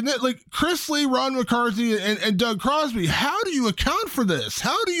judges, like Chris Lee, Ron McCarthy, and Doug Crosby, how do you account for this?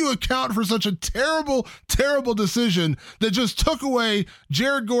 How do you account for such a terrible, terrible decision that just took away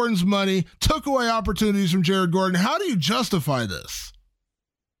Jared Gordon's money, took away opportunities from Jared Gordon? How do you justify this?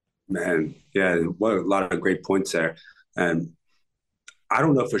 Man, yeah, what a lot of great points there. And I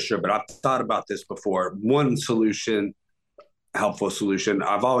don't know for sure, but I've thought about this before. One solution, helpful solution.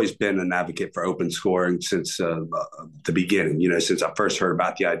 I've always been an advocate for open scoring since the beginning. Since I first heard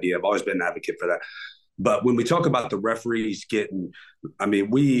about the idea, I've always been an advocate for that. But when we talk about the referees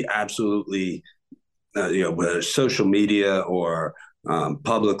we absolutely, whether social media or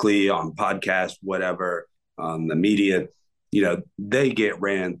publicly on podcasts, whatever, the media, they get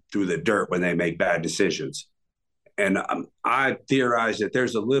ran through the dirt when they make bad decisions. And I theorize that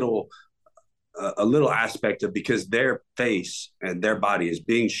there's a little aspect of, because their face and their body is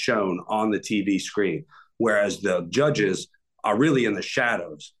being shown on the TV screen, whereas the judges are really in the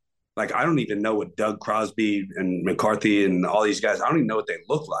shadows. Like, I don't even know what Doug Crosby and McCarthy and all these guys, I don't even know what they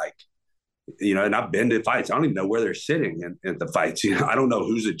look like, and I've been to fights. I don't even know where they're sitting in the fights. I don't know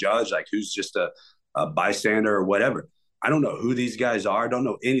who's a judge, like who's just a bystander or whatever. I don't know who these guys are. I don't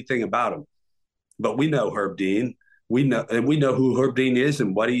know anything about them, but we know Herb Dean. We know who Herb Dean is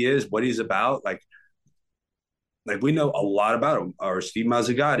and what he is, what he's about. Like we know a lot about him, or Steve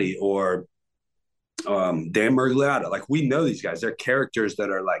Mazzagatti, or Dan Miragliotta. Like, we know these guys. They're characters that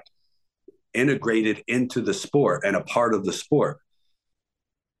are like integrated into the sport and a part of the sport.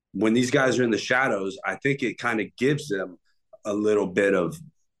 When these guys are in the shadows, I think it kind of gives them a little bit of,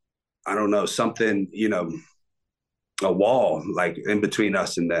 I don't know, something, a wall like in between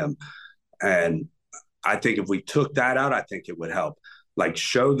us and them. And I think if we took that out, I think it would help. Like,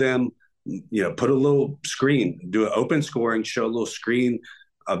 show them, put a little screen, do an open scoring, show a little screen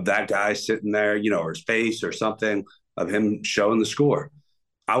of that guy sitting there, or his face or something of him showing the score.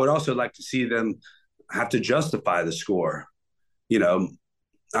 I would also like to see them have to justify the score. I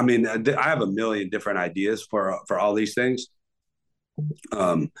have a million different ideas for all these things.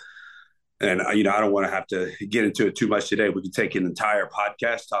 And, I don't want to have to get into it too much today. We could take an entire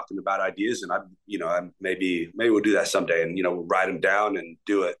podcast talking about ideas, and maybe we'll do that someday, and, we'll write them down and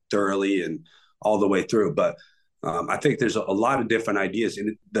do it thoroughly and all the way through. But I think there's a lot of different ideas.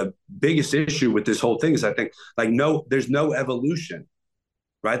 And the biggest issue with this whole thing is, I think, there's no evolution,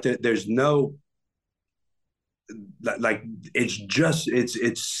 right? There's no,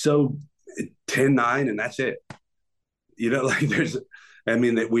 it's so 10-9 and that's it. I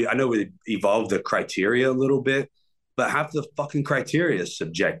know we evolved the criteria a little bit, but half the fucking criteria is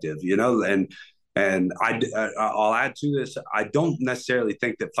subjective, and I'll add to this. I don't necessarily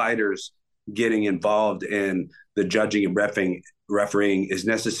think that fighters getting involved in the judging and refereeing is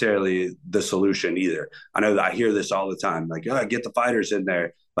necessarily the solution either. I know that I hear this all the time, like, get the fighters in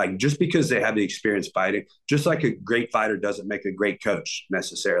there. Like, just because they have the experience fighting, just like a great fighter doesn't make a great coach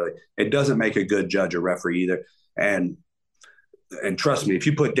necessarily. It doesn't make a good judge or referee either. And trust me, if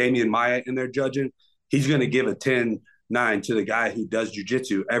you put Damian Maia in there judging, he's going to give a 10-9 to the guy who does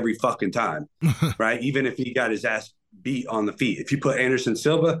jiu-jitsu every fucking time, right? Even if he got his ass beat on the feet. If you put Anderson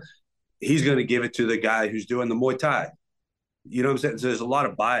Silva, he's going to give it to the guy who's doing the Muay Thai. You know what I'm saying? So there's a lot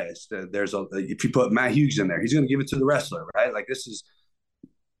of bias. If you put Matt Hughes in there, he's going to give it to the wrestler, right? Like,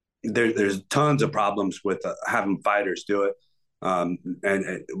 there's tons of problems with having fighters do it.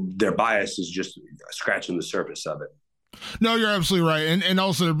 And their bias is just scratching the surface of it. No, you're absolutely right. And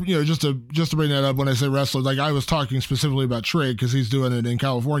also, just to bring that up, when I say wrestler, like, I was talking specifically about Trey because he's doing it in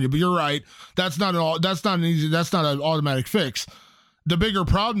California, but you're right. That's not an automatic fix. The bigger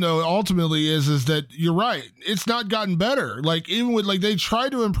problem, though, ultimately is that you're right. It's not gotten better. Like, even with, they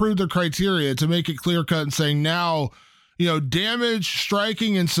tried to improve the criteria to make it clear cut and saying now, damage,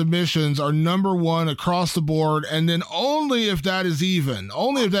 striking, and submissions are number one across the board. And then only if that is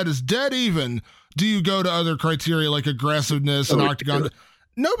dead even, do you go to other criteria like aggressiveness and octagon?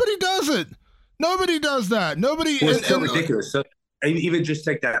 Nobody does it. Nobody does that. Nobody. It's so ridiculous. So even just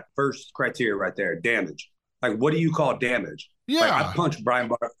take that first criteria right there, damage. Like, what do you call damage? Yeah. Like, I punched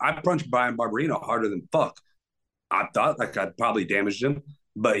Brian Barberino harder than fuck. I thought like I'd probably damaged him,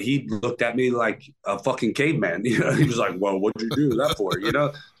 but he looked at me like a fucking caveman. He was like, "Well, what'd you do that for?"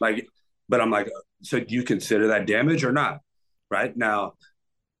 But I'm like, so do you consider that damage or not? Right now,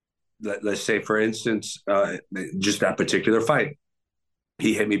 let's say, for instance, just that particular fight,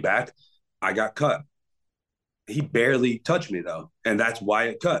 he hit me back, I got cut. He barely touched me though, and that's why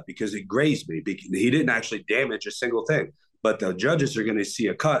it cut, because it grazed me. He didn't actually damage a single thing, but the judges are going to see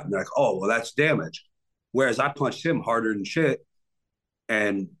a cut and they're like, "Oh, well, that's damage." Whereas I punched him harder than shit,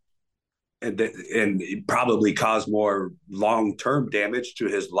 and and probably cause more long-term damage to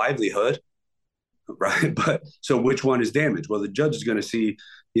his livelihood, right? But so which one is damage? Well, the judge is going to see,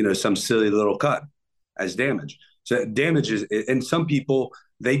 some silly little cut as damage. So damage is, and some people,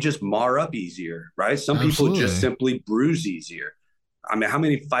 they just mar up easier, right? Some Absolutely. people just simply bruise easier. I mean, how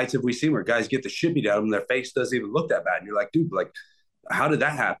many fights have we seen where guys get the shit beat out of them, their face doesn't even look that bad, and you're like, dude, like, how did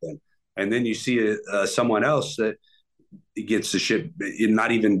that happen? And then you see someone else that gets the shit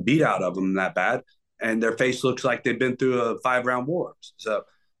not even beat out of them that bad, and their face looks like they've been through a 5-round war. So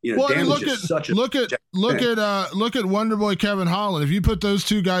damage is such a look at Wonderboy Kevin Holland. If you put those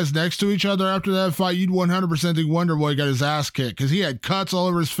two guys next to each other after that fight, you'd 100% think Wonderboy got his ass kicked because he had cuts all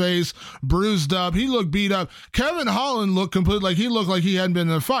over his face, bruised up. He looked beat up. Kevin Holland looked he looked like he hadn't been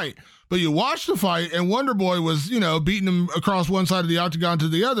in a fight. But you watch the fight, and Wonderboy was, beating him across one side of the octagon to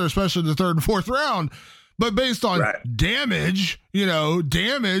the other, especially the third and fourth round. But based on damage,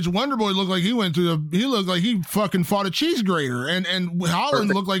 Wonderboy looked like he looked like he fucking fought a cheese grater. And Holland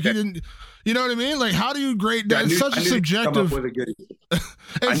looked like he didn't, you know what I mean? Like, how do you grade that? It's such a subjective,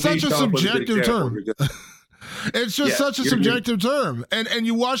 it's such a subjective term. It's just such a subjective term. And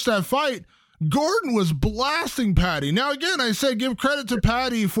you watch that fight, Gordon was blasting Paddy. Now, again, I said give credit to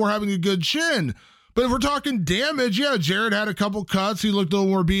Paddy for having a good chin. But if we're talking damage, Jared had a couple cuts. He looked a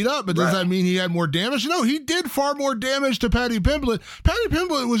little more beat up, but does that mean he had more damage? No, he did far more damage to Paddy Pimblett. Paddy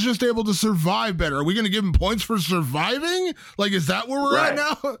Pimblett was just able to survive better. Are we going to give him points for surviving? Like, is that where we're at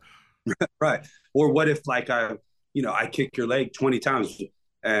now? Right. Or what if, like, I kick your leg 20 times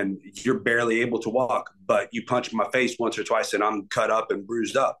and you're barely able to walk, but you punch my face once or twice and I'm cut up and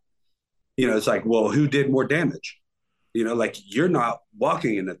bruised up. It's like, well, who did more damage? Like, you're not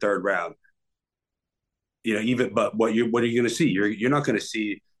walking in the third round. But what are you going to see? You're not going to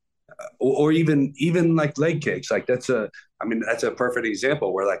see, or even like leg kicks. Like that's a perfect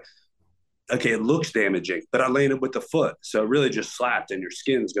example where, like, okay, it looks damaging, but I landed with the foot, so it really just slapped, and your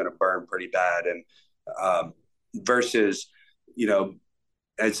skin's going to burn pretty bad. And versus,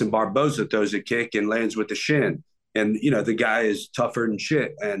 Edson Barboza throws a kick and lands with the shin, and the guy is tougher than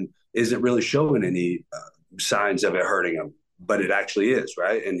shit and isn't really showing any signs of it hurting him. But it actually is,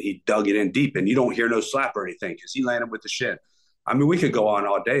 right? And he dug it in deep, and you don't hear no slap or anything because he landed with the shin. I mean, we could go on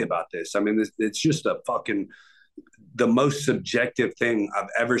all day about this. I mean, it's just the most subjective thing I've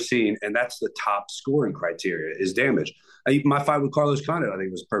ever seen, and that's the top scoring criteria is damage. My fight with Carlos Condit, I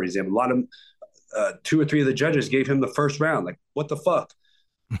think, was a perfect example. A lot of 2 or 3 of the judges gave him the first round. Like, what the fuck?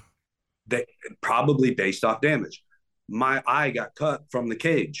 They probably based off damage. My eye got cut from the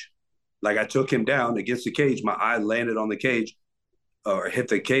cage. Like, I took him down against the cage. My eye landed on the cage or hit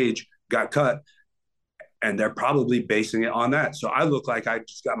the cage, got cut, and they're probably basing it on that. So I look like I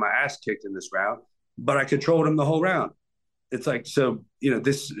just got my ass kicked in this round, but I controlled him the whole round. It's like, so, the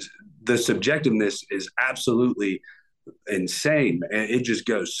subjectiveness is absolutely insane, and it just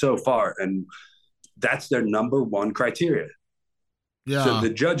goes so far, and that's their number one criteria. Yeah. So the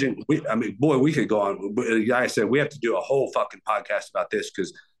judging, we could go on. Like I said, we have to do a whole fucking podcast about this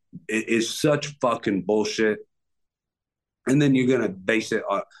because it is such fucking bullshit. And then you're going to base it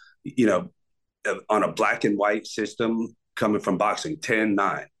on, on a black and white system coming from boxing, 10-9.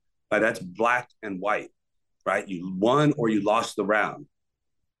 Right? That's black and white, right? You won or you lost the round.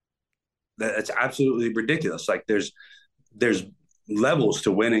 That's absolutely ridiculous. Like, there's levels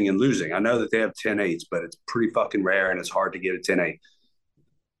to winning and losing. I know that they have 10-8s, but it's pretty fucking rare and it's hard to get a 10-8.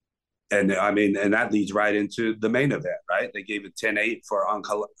 And and that leads right into the main event, right? They gave it 10-8 for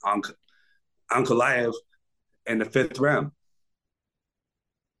Ankalaev in the 5th round.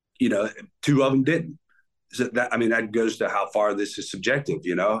 2 of them didn't. So that goes to how far this is subjective,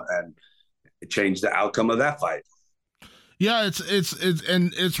 and it changed the outcome of that fight. Yeah,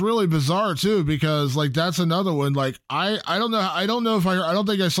 it's really bizarre too, because like that's another one. Like I don't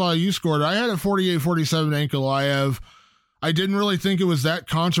think I saw you scored. I had a 48-47 Ankalaev. I didn't really think it was that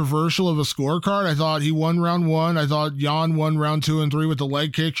controversial of a scorecard. I thought he won round 1. I thought Jan won round 2 and 3 with the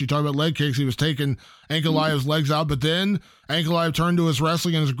leg kicks. You talk about leg kicks. He was taking Ankalaev's legs out, but then Ankalaev turned to his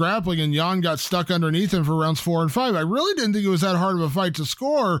wrestling and his grappling, and Jan got stuck underneath him for rounds 4 and 5. I really didn't think it was that hard of a fight to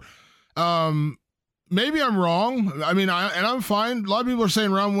score. Maybe I'm wrong. I'm fine. A lot of people are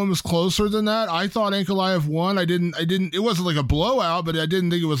saying round 1 was closer than that. I thought Ankalaev won. It wasn't like a blowout, but I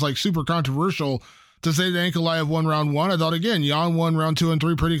didn't think it was like super controversial to say that Ankalaev won round 1. I thought, again, Jan won round 2 and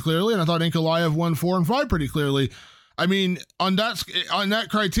 3 pretty clearly, and I thought Ankalaev won 4 and 5 pretty clearly. On that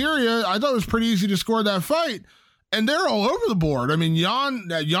criteria, I thought it was pretty easy to score that fight. And they're all over the board. I mean, Jan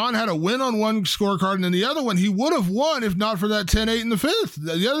had a win on one scorecard, and then the other one, he would have won if not for that 10-8 in the fifth.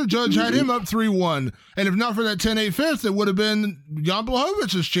 The other judge had him up 3-1. And if not for that 10-8 fifth, it would have been Jan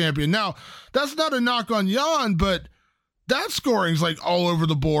Blachowicz champion. Now, that's not a knock on Jan, but that scoring's like all over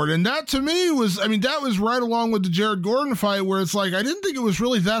the board. And that to me was, I mean, that was right along with the Jared Gordon fight where it's like, I didn't think it was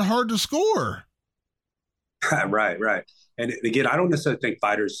really that hard to score. Right. And again, I don't necessarily think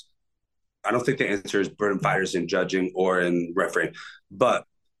I don't think the answer is burn fighters in judging or in refereeing, but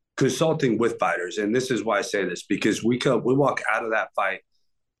consulting with fighters. And this is why I say this, because we walk out of that fight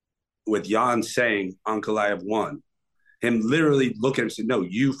with Jan saying Ankalaev won. Him literally looking at him and saying, no,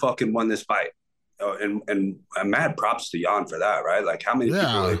 you fucking won this fight. And mad props to Jan for that, right? Like, how many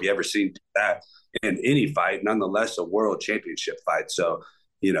people have you ever seen that in any fight, nonetheless a world championship fight? So,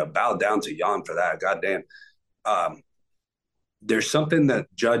 bow down to Jan for that. Goddamn. There's something that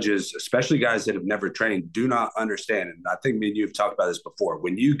judges, especially guys that have never trained, do not understand. And I think me and you have talked about this before.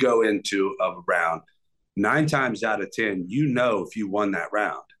 When you go into a round, 9 times out of 10, if you won that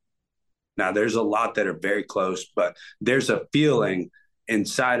round. Now, there's a lot that are very close, but there's a feeling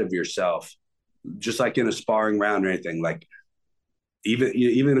inside of yourself, just like in a sparring round or anything, like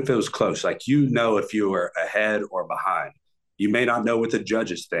even if it was close, like if you were ahead or behind. You may not know what the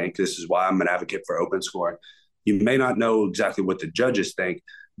judges think. This is why I'm an advocate for open scoring. You may not know exactly what the judges think,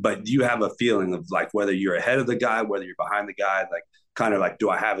 but you have a feeling of like whether you're ahead of the guy, whether you're behind the guy, like kind of like, do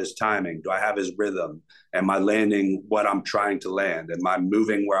I have his timing? Do I have his rhythm? Am I landing what I'm trying to land? Am I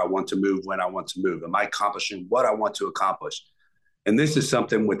moving where I want to move when I want to move? Am I accomplishing what I want to accomplish? And this is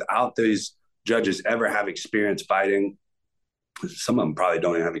something without these judges ever have experience fighting. Some of them probably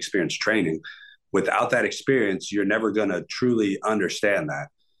don't even have experience training. Without that experience, you're never going to truly understand that.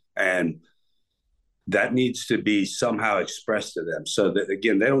 And that needs to be somehow expressed to them. So that,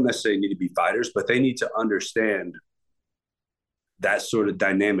 again, they don't necessarily need to be fighters, but they need to understand that sort of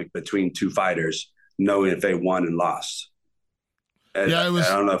dynamic between two fighters, knowing if they won and lost. And I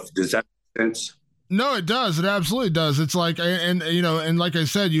don't know does that make sense? No, it does. It absolutely does. It's like, and like I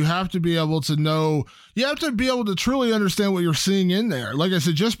said, you have to be able to know, you have to be able to truly understand what you're seeing in there. Like I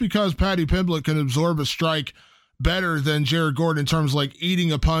said, just because Paddy Pimblett can absorb a strike better than Jared Gordon in terms of like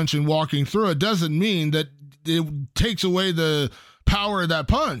eating a punch and walking through it doesn't mean that it takes away the power of that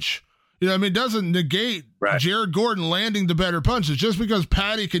punch. It doesn't negate Jared Gordon landing the better punches. Just because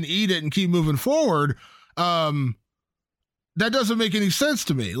Paddy can eat it and keep moving forward, that doesn't make any sense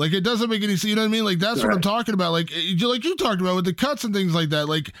to me. Like, it doesn't make any sense. You know what I mean? Like, that's what I'm talking about. Like you talked about with the cuts and things like that.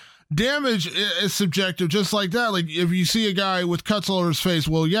 Like, damage is subjective, just like that. Like, if you see a guy with cuts all over his face,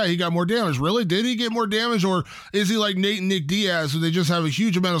 well, yeah, he got more damage. Really? Did he get more damage? Or is he like Nate and Nick Diaz, where they just have a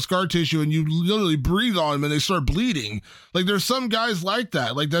huge amount of scar tissue and you literally breathe on them and they start bleeding? Like, there's some guys like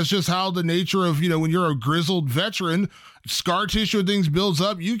that. Like, that's just how the nature of, when you're a grizzled veteran, scar tissue and things builds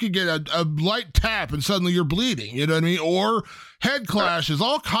up. You could get a light tap and suddenly you're bleeding. You know what I mean? Or head clashes,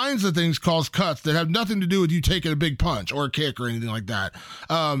 all kinds of things cause cuts that have nothing to do with you taking a big punch or a kick or anything like that.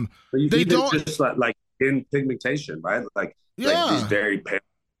 They don't just like in pigmentation, right? Like these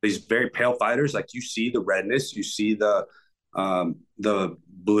very pale fighters, like you see the redness, you see the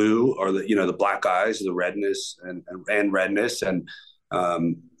blue or the black eyes, the redness and redness, and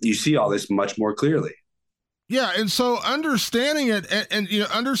you see all this much more clearly. Yeah, and so understanding it and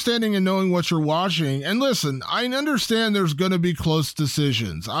understanding and knowing what you're watching. And listen, I understand there's going to be close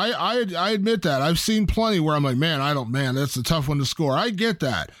decisions. I admit that. I've seen plenty where I'm like, man, that's a tough one to score. I get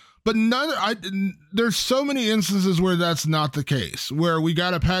that. But there's so many instances where that's not the case, where we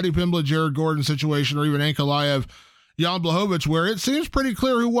got a Paddy Pimblett, Jared Gordon situation, or even Ankalaev, Jan Blachowicz, where it seems pretty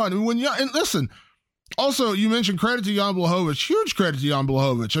clear who won. And listen, also, you mentioned credit to Jan Blachowicz. Huge credit to Jan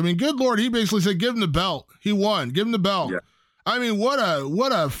Blachowicz. I mean, good Lord, he basically said, give him the belt. He won. Give him the belt. Yeah. I mean, what a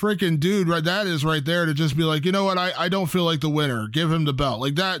freaking dude that is right there to just be like, you know what, I don't feel like the winner. Give him the belt.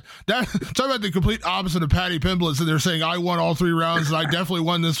 Like that talk about the complete opposite of Paddy Pimblett. So they're saying, I won all 3 rounds and I definitely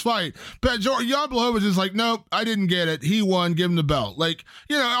won this fight. But Jan Blachowicz is like, nope, I didn't get it. He won. Give him the belt. Like,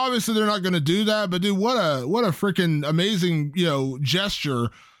 obviously they're not going to do that, but dude, what a freaking amazing, gesture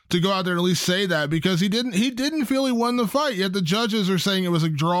to go out there and at least say that, because he didn't feel he won the fight, yet the judges are saying it was a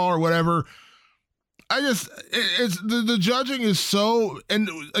draw or whatever. It's the judging is so, and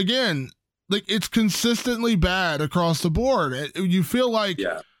again, like, it's consistently bad across the board. You feel like,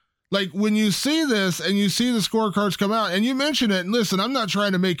 like when you see this and you see the scorecards come out and you mention it, and listen, I'm not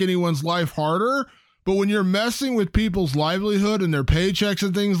trying to make anyone's life harder, but when you're messing with people's livelihood and their paychecks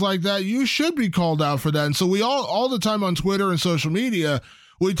and things like that, you should be called out for that. And so we all the time on Twitter and social media,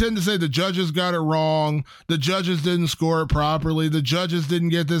 we tend to say the judges got it wrong, the judges didn't score it properly, the judges didn't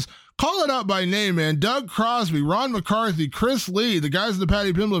get this. call it out by name, man. Doug Crosby, Ron McCarthy, Chris Lee, the guys in the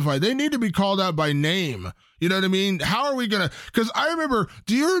Paddy Pimblett fight, they need to be called out by name. You know what I mean? How are we going to, because I remember,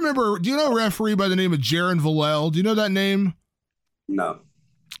 do you know a referee by the name of Jaron Villel? Do you know that name? No.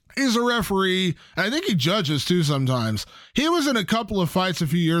 He's a referee, and I think he judges too sometimes. He was in a couple of fights a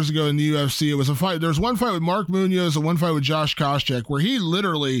few years ago in the UFC. It was a fight. There was one fight with Mark Munoz and one fight with Josh Koscheck where he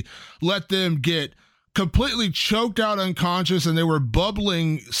literally let them get completely choked out unconscious, and they were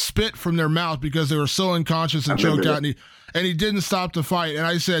bubbling spit from their mouth because they were so unconscious and choked out, and he didn't stop the fight. And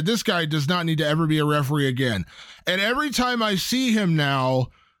I said, this guy does not need to ever be a referee again. And every time I see him now,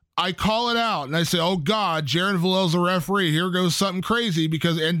 I call it out and I say, oh God, Jaron Villel's a referee. Here goes something crazy,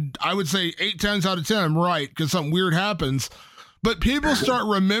 and I would say 8 times out of 10, I'm right, because something weird happens. But people start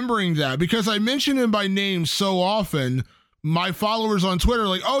remembering that because I mention him by name so often. My followers on Twitter are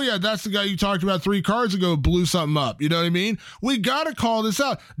like, oh yeah, that's the guy you talked about 3 cards ago, blew something up. You know what I mean? We got to call this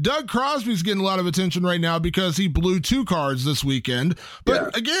out. Doug Crosby's getting a lot of attention right now because he blew 2 cards this weekend.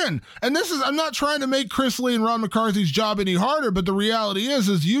 But again, and I'm not trying to make Chris Lee and Ron McCarthy's job any harder, but the reality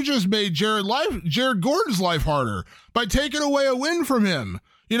is you just made Jared Gordon's life harder by taking away a win from him.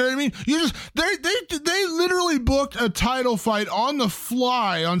 You know what I mean? They literally booked a title fight on the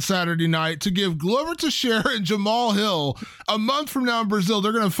fly on Saturday night to give Glover Teixeira and Jamal Hill a month from now in Brazil.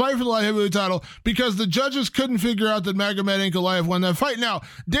 They're going to fight for the light heavyweight title because the judges couldn't figure out that Magomed Ankalaev won that fight. Now,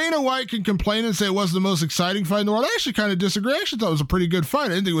 Dana White can complain and say it wasn't the most exciting fight in the world. I actually kind of disagree. I actually thought it was a pretty good fight. I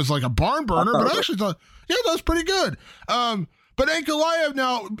didn't think it was like a barn burner, but I actually thought, yeah, that was pretty good. But Ankalaev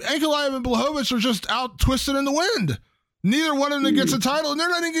and Blachowicz are just out twisted in the wind. Neither one of them gets a title, and they're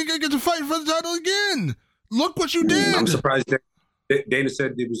not even going to get to fight for the title again. Look what you did. I'm surprised Dana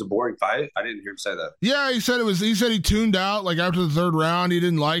said it was a boring fight. I didn't hear him say that. Yeah, he said it was. He said he tuned out like after the 3rd round. He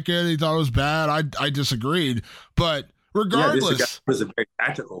didn't like it. He thought it was bad. I disagreed. But regardless, it was a very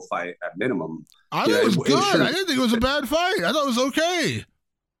tactical fight at minimum. I thought it was good. I didn't think it was a bad fight. I thought it was okay.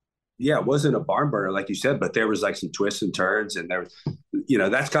 Yeah, it wasn't a barn burner, like you said, but there was like some twists and turns, and there was,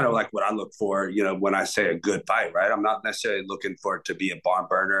 that's kind of like what I look for, when I say a good fight, right? I'm not necessarily looking for it to be a barn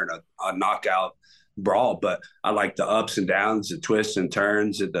burner and a knockout brawl, but I like the ups and downs, the twists and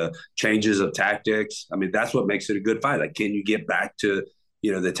turns, and the changes of tactics. I mean, that's what makes it a good fight. Like, can you get back to,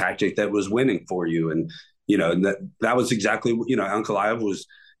 the tactic that was winning for you? And, that was exactly, Ankalaev was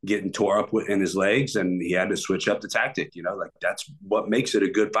getting tore up in his legs, and he had to switch up the tactic. That's what makes it a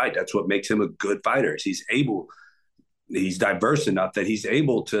good fight. That's what makes him a good fighter. He's diverse enough that he's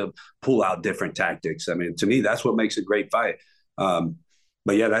able to pull out different tactics. I mean, to me, that's what makes a great fight.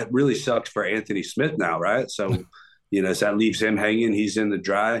 But yeah, that really sucks for Anthony Smith now, right? So, so that leaves him hanging. He's in the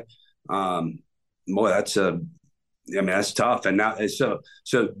dry. Boy, that's tough. And now, so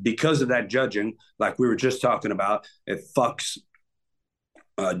because of that judging, like we were just talking about, it fucks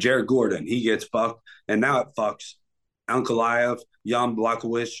Jared Gordon. He gets fucked, and now it fucks Ankalaev, Jan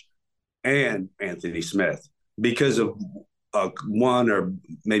Blachowicz, and Anthony Smith because of one or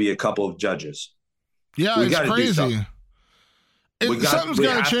maybe a couple of judges. Yeah, it's crazy. Something's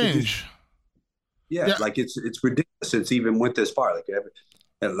got to change. Yeah, like it's ridiculous. It's even went this far.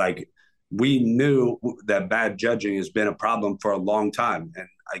 Like we knew that bad judging has been a problem for a long time, and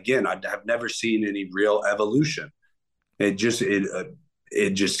again, I have never seen any real evolution.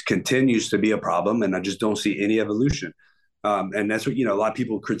 It just continues to be a problem, and I just don't see any evolution. And that's what, a lot of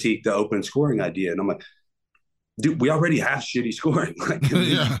people critique the open scoring idea. And I'm like, dude, we already have shitty scoring. Like,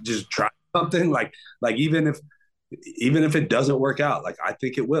 just try something. Like even if it doesn't work out, like I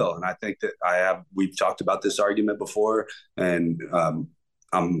think it will. And I think that we've talked about this argument before, and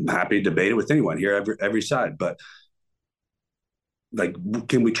I'm happy to debate it with anyone here, every side. But like,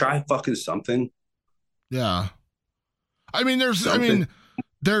 can we try fucking something? Yeah. I mean,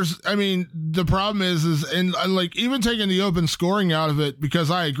 the problem is, and like even taking the open scoring out of it,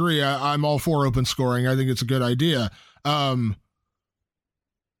 because I agree, I'm all for open scoring. I think it's a good idea.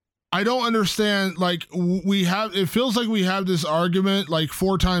 I don't understand, like it feels like we have this argument like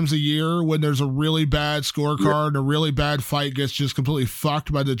 4 times a year when there's a really bad scorecard and a really bad fight gets just completely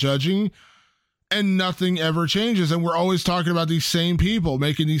fucked by the judging, and nothing ever changes. And we're always talking about these same people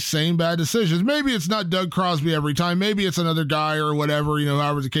making these same bad decisions. Maybe it's not Doug Crosby every time. Maybe it's another guy or whatever,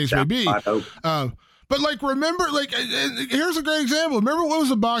 however the case may be. But like, remember, like, here's a great example. Remember what was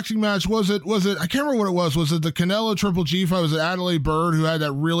the boxing match? Was it, I can't remember what it was. Was it the Canelo Triple G fight? Was it Adelaide Bird who had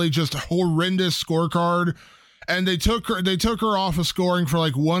that really just horrendous scorecard? And they took her off of scoring for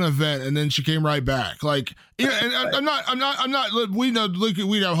like one event, and then she came right back. Like, and I'm not. We know. Look,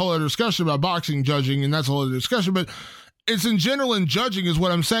 we'd have a whole other discussion about boxing judging, and that's a whole other discussion. But it's in general in judging is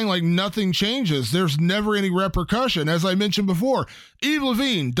what I'm saying. Like, nothing changes. There's never any repercussion. As I mentioned before, Eve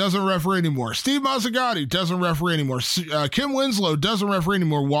Levine doesn't referee anymore. Steve Mazzagatti doesn't referee anymore. Kim Winslow doesn't referee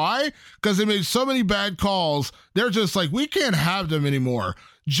anymore. Why? Because they made so many bad calls. They're just like, we can't have them anymore.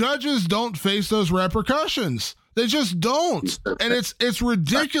 Judges don't face those repercussions. They just don't. And it's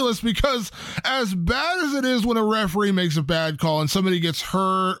ridiculous, because as bad as it is when a referee makes a bad call and somebody gets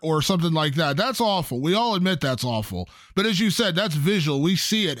hurt or something like that, that's awful. We all admit that's awful. But as you said, that's visual. We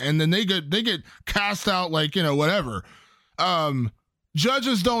see it, and then they get cast out like, whatever.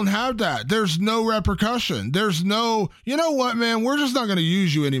 Judges don't have that. There's no repercussion. There's no, you know what, man, we're just not going to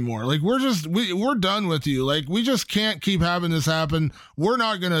use you anymore. Like, we're done with you. Like, we just can't keep having this happen. We're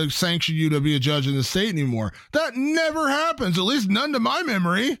not going to sanction you to be a judge in the state anymore. That never happens, at least none to my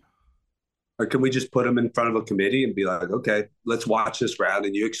memory. Or can we just put them in front of a committee and be like, okay, let's watch this round,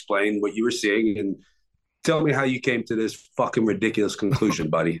 and you explain what you were seeing and tell me how you came to this fucking ridiculous conclusion,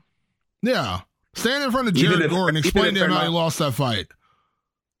 buddy. Yeah. Stand in front of Jared Gordon, explain to him how he lost that fight.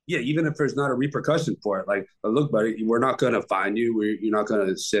 Yeah, even if there's not a repercussion for it, like, look, buddy, we're not going to fine you. You're not going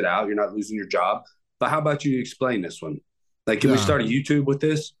to sit out. You're not losing your job. But how about you explain this one? Like, can we start a YouTube with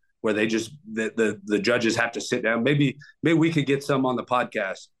this where they just the judges have to sit down? Maybe we could get some on the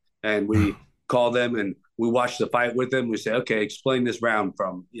podcast, and we call them and we watch the fight with them. We say, okay, explain this round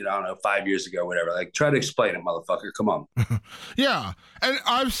from, I don't know, 5 years ago, whatever. Like, try to explain it, motherfucker. Come on. Yeah. And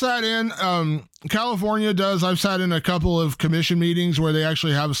I've sat in, California does, I've sat in a couple of commission meetings where they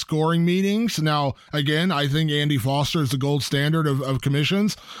actually have scoring meetings. Now, again, I think Andy Foster is the gold standard of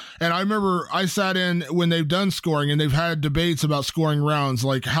commissions. And I remember I sat in when they've done scoring, and they've had debates about scoring rounds,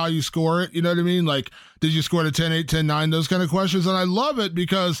 like how you score it. You know what I mean? Like, did you score it a 10-8, 10-9, those kind of questions. And I love it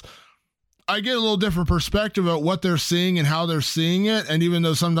because I get a little different perspective of what they're seeing and how they're seeing it. And even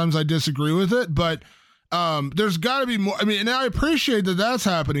though sometimes I disagree with it, but there's got to be more. I mean, and I appreciate that that's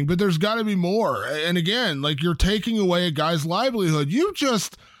happening, but there's got to be more. And again, like, you're taking away a guy's livelihood. You've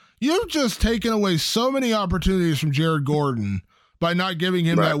just taken away so many opportunities from Jared Gordon by not giving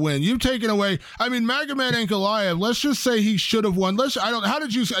him that win. You've taken away, I mean, Magomed Ankalaev, let's just say he should have won. I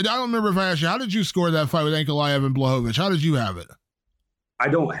don't remember if I asked you, how did you score that fight with Ankalaev and Blachowicz? How did you have it? I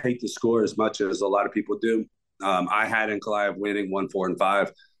don't hate the score as much as a lot of people do. I had Ankalaev winning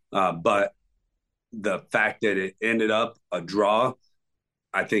 1-4-5, but the fact that it ended up a draw,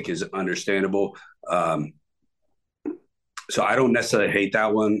 I think, is understandable. So I don't necessarily hate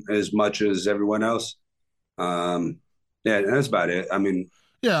that one as much as everyone else. Yeah, that's about it. I mean,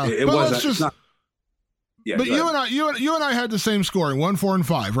 yeah, it wasn't. Yeah, but you and I had the same scoring,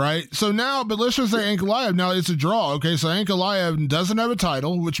 1-4-5, right? So now, but let's just say Ankalaev, now it's a draw. Okay, so Ankalaev doesn't have a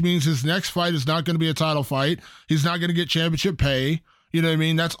title, which means his next fight is not going to be a title fight. He's not going to get championship pay. You know what I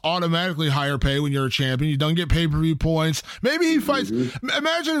mean? That's automatically higher pay when you're a champion. You don't get pay-per-view points. Maybe he fights.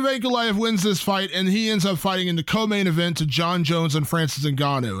 Imagine if Ankalaev wins this fight and he ends up fighting in the co-main event to John Jones and Francis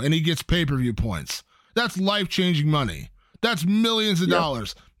Ngannou, and he gets pay-per-view points. That's life-changing money. That's millions of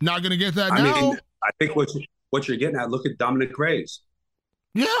dollars. Not going to get that now. Mean, I think what you're getting at, look at Dominic Reyes.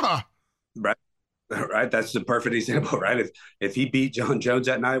 Yeah. Right. That's the perfect example, right? If he beat John Jones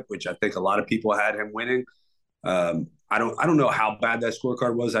that night, which I think a lot of people had him winning, I don't know how bad that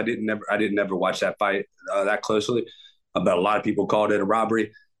scorecard was. I didn't never watch that fight that closely, but a lot of people called it a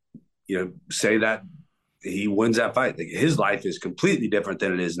robbery. Say that he wins that fight. His life is completely different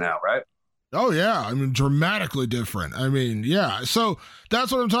than it is now, right? Oh yeah, I mean, dramatically different. I mean, yeah. So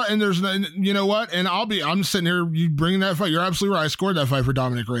that's what I'm talking. And you know what? And I'm sitting here, you bringing that fight. You're absolutely right. I scored that fight for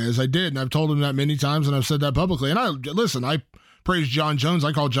Dominic Reyes. I did, and I've told him that many times, and I've said that publicly. And I praise John Jones.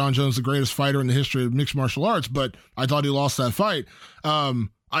 I call John Jones the greatest fighter in the history of mixed martial arts, but I thought he lost that fight. I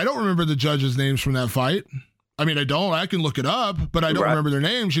don't remember the judges' names from that fight. I mean, I can look it up, but I don't remember their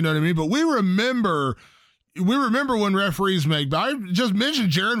names. You know what I mean? But we remember when referees make, but I just mentioned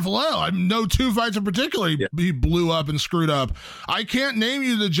Jared Vallejo. I know two fights in particular he blew up and screwed up. I can't name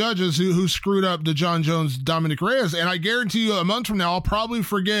you the judges who screwed up the John Jones, Dominic Reyes, and I guarantee you a month from now I'll probably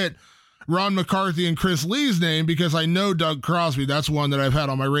forget Ron McCarthy and Chris Lee's name because I know Doug Crosby, that's one that I've had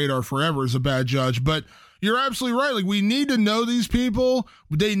on my radar forever, is a bad judge. But you're absolutely right. Like, we need to know these people.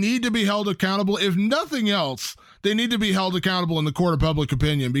 They need to be held accountable. If nothing else, they need to be held accountable in the court of public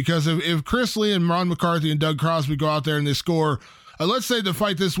opinion, because if Chris Lee and Ron McCarthy and Doug Crosby go out there and they score, let's say the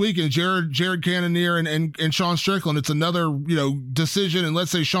fight this weekend, Jared Cannonier and Sean Strickland, it's another decision, and let's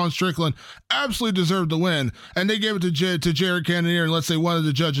say Sean Strickland absolutely deserved the win, and they gave it to Jared Cannonier, and let's say one of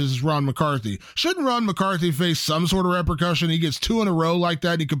the judges is Ron McCarthy. Shouldn't Ron McCarthy face some sort of repercussion? He gets two in a row like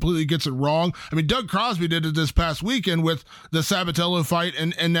that, and he completely gets it wrong. I mean, Doug Crosby did it this past weekend with the Sabatello fight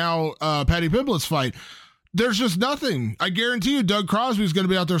and now Paddy Pimblett's fight. There's just nothing. I guarantee you Doug Crosby's going to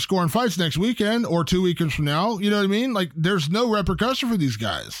be out there scoring fights next weekend or 2 weekends from now. You know what I mean? Like, there's no repercussion for these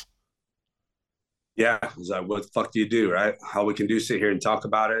guys. Yeah, it's like, what the fuck do you do, right? All we can do is sit here and talk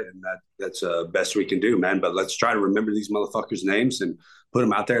about it, and that's best we can do, man. But let's try to remember these motherfuckers' names and put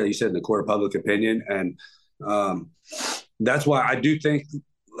them out there, like you said, in the court of public opinion. And that's why I do think,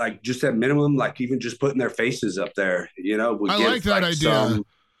 like, just at minimum, like, even just putting their faces up there, you know. I like that idea.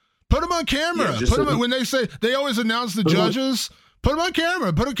 Put them on camera. Yeah, put them when they say, they always announce the judges, put them on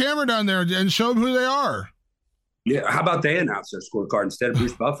camera. Put a camera down there and show them who they are. Yeah, how about they announce their scorecard instead of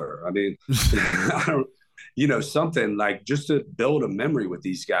Bruce Buffer? I mean, I don't, you know, something like just to build a memory with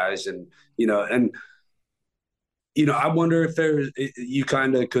these guys, and I wonder if you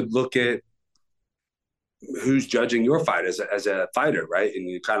kind of could look at who's judging your fight as a fighter, right? And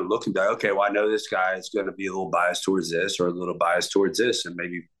you kind of look and go, okay, well, I know this guy is going to be a little biased towards this or a little biased towards this, and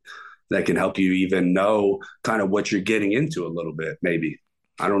maybe that can help you even know kind of what you're getting into a little bit, maybe.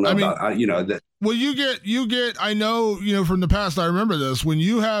 I don't know that. Well, you get, I know, from the past, I remember this, when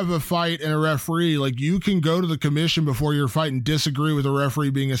you have a fight and a referee, like, you can go to the commission before your fight and disagree with the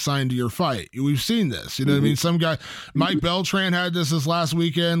referee being assigned to your fight. We've seen this, you know what I mean? Some guy, Mike Beltran had this last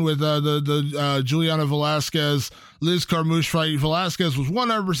weekend with the Juliana Velasquez, Liz Carmouche fight. Velasquez was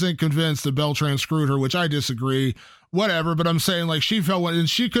 100% convinced that Beltran screwed her, which I disagree. Whatever, but I'm saying, like, she felt and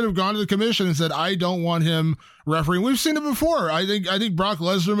she could have gone to the commission and said, I don't want him refereeing. We've seen it before. I think Brock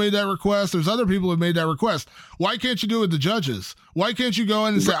Lesnar made that request. There's other people who have made that request. Why can't you do it with the judges? Why can't you go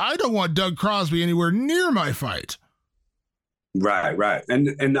in and say, I don't want Doug Crosby anywhere near my fight? Right.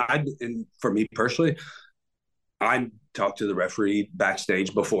 And for me personally, I talked to the referee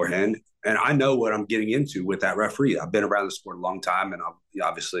backstage beforehand, and I know what I'm getting into with that referee. I've been around the sport a long time, and I've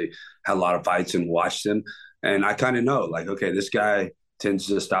obviously had a lot of fights and watched him. And I kind of know, like, okay, this guy tends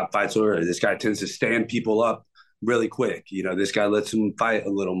to stop fights, or this guy tends to stand people up really quick. This guy lets them fight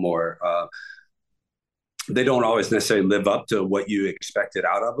a little more. They don't always necessarily live up to what you expected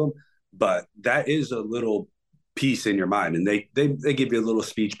out of them, but that is a little piece in your mind. And they give you a little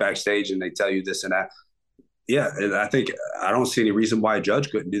speech backstage, and they tell you this and that. Yeah, and I think I don't see any reason why a judge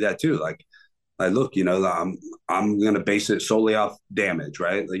couldn't do that too. Like, look, I'm going to base it solely off damage,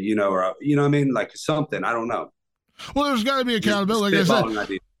 right? Like, or what I mean? Like, something, I don't know. Well, there's got to be accountability. Like I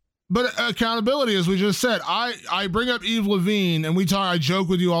said, but accountability, as we just said, I bring up Yves Levine, and I joke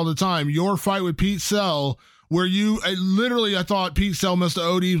with you all the time. Your fight with Pete Sell, where I thought Pete Sell must have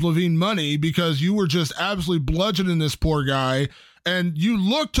owed Yves Levine money because you were just absolutely bludgeoning this poor guy. And you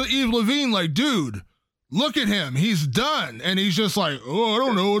look to Yves Levine like, dude, look at him. He's done. And he's just like, I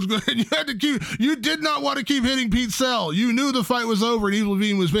don't know what's going on. You did not want to keep hitting Pete Sell. You knew the fight was over, and Yves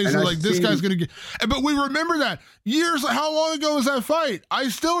Levine was basically like, this guy's going to get. But we remember that. How long ago was that fight? I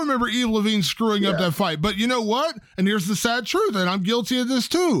still remember Yves Levine screwing up that fight. But you know what? And here's the sad truth, and I'm guilty of this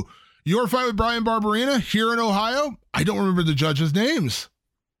too. Your fight with Brian Barberina here in Ohio, I don't remember the judges' names.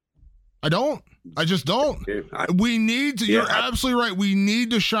 I just don't. We need to, you're absolutely right. We need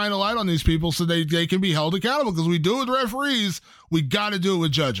to shine a light on these people so they can be held accountable, because we do it with referees. We got to do it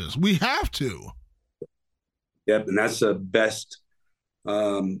with judges. We have to. Yep. And that's the best,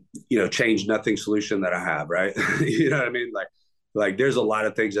 change nothing solution that I have. Right. You know what I mean? Like there's a lot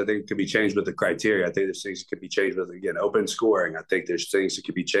of things I think could be changed with the criteria. I think there's things that could be changed with, again, open scoring. I think there's things that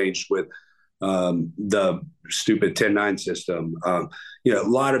could be changed with the stupid 10-9 system. A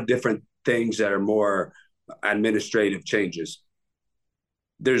lot of different things that are more administrative changes.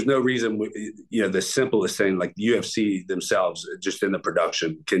 There's no reason, the simplest thing, like the UFC themselves, just in the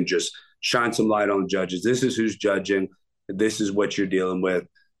production, can just shine some light on the judges. This is who's judging. This is what you're dealing with.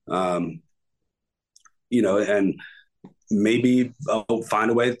 And maybe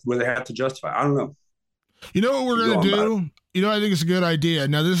find a way where they have to justify. I don't know. You know what we're going to do? I think it's a good idea.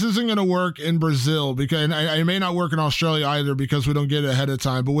 Now, this isn't going to work in Brazil, because I may not work in Australia either, because we don't get it ahead of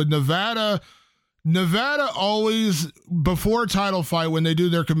time. But with Nevada always, before a title fight, when they do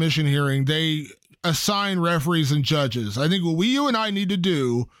their commission hearing, they assign referees and judges. I think what you and I need to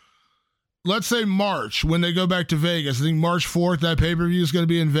do, let's say March, when they go back to Vegas, I think March 4th, that pay-per-view is going to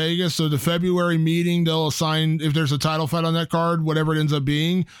be in Vegas. So the February meeting, they'll assign, if there's a title fight on that card, whatever it ends up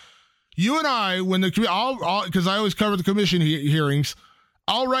being. You and I, because I always cover the commission hearings,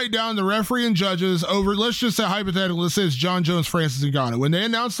 I'll write down the referee and judges over, let's just say hypothetically, let's say it's John Jones, Francis Ngannou. When they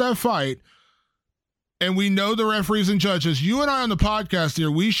announce that fight, and we know the referees and judges, you and I on the podcast here,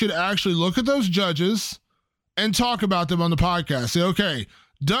 we should actually look at those judges and talk about them on the podcast. Say, okay,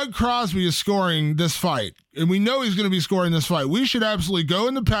 Doug Crosby is scoring this fight, and we know he's going to be scoring this fight. We should absolutely go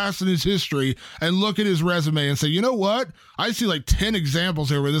in the past in his history and look at his resume and say, you know what? I see like 10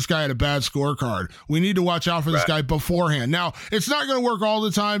 examples here where this guy had a bad scorecard. We need to watch out for this guy beforehand. Now, it's not going to work all the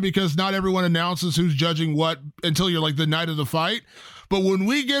time because not everyone announces who's judging what until you're like the night of the fight. But when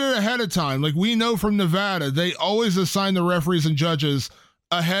we get it ahead of time, like we know from Nevada, they always assign the referees and judges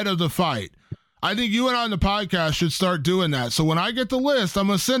ahead of the fight. I think you and I on the podcast should start doing that. So when I get the list, I'm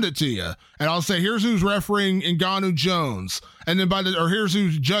going to send it to you. And I'll say, here's who's refereeing Ngannou Jones. And then here's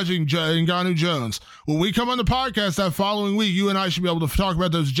who's judging Ngannou Jones. When we come on the podcast that following week, you and I should be able to talk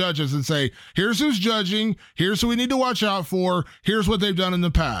about those judges and say, here's who's judging. Here's who we need to watch out for. Here's what they've done in the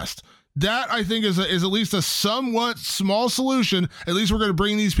past. That, I think, is at least a somewhat small solution. At least we're going to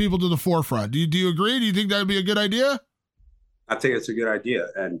bring these people to the forefront. Do you agree? Do you think that would be a good idea? I think it's a good idea.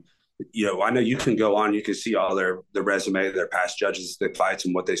 And you know, I know you can go on, you can see all their resume, their past judges, their fights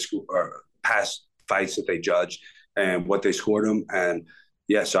and what they score, or past fights that they judged and what they scored them. And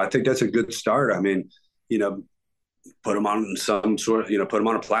yeah, so I think that's a good start. I mean, you know, put them on some sort, you know, put them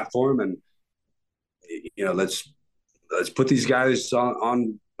on a platform and, you know, let's put these guys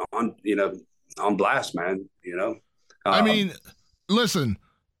on, you know, on blast, man, you know? I mean, listen,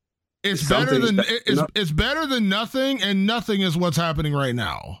 it's better than nothing, and nothing is what's happening right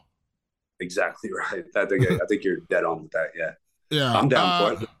now. Exactly right. I think you're dead on with that. Yeah. Yeah. I'm down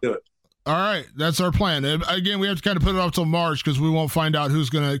for it. Let's do it. All right. That's our plan. Again, we have to kind of put it off till March because we won't find out who's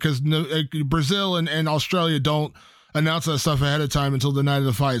going to, because Brazil and Australia don't announce that stuff ahead of time until the night of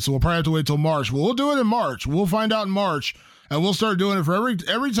the fight. So we'll probably have to wait till March. We'll do it in March. We'll find out in March and we'll start doing it for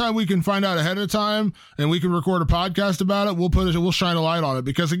every time we can find out ahead of time and we can record a podcast about it. We'll shine a light on it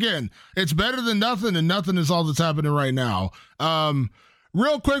because again, it's better than nothing and nothing is all that's happening right now.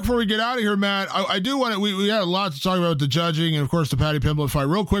 Real quick before we get out of here, Matt, I do want to, we had a lot to talk about with the judging and, of course, the Paddy Pimblett fight.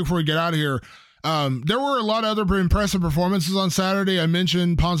 Real quick before we get out of here, there were a lot of other impressive performances on Saturday. I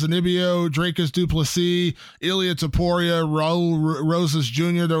mentioned Ponzinibbio, Dracus Duplessis, Ilia Topuria, Raul Rosas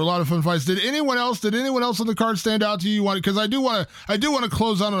Jr. There were a lot of fun fights. Did anyone else on the card stand out to you? Because I do want to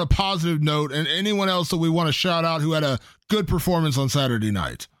close on a positive note, and anyone else that we want to shout out who had a good performance on Saturday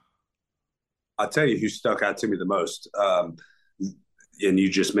night? I'll tell you who stuck out to me the most. And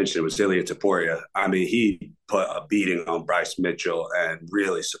you just mentioned it was Ilia Topuria. I mean, he put a beating on Bryce Mitchell and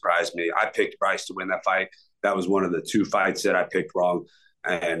really surprised me. I picked Bryce to win that fight. That was one of the 2 fights that I picked wrong.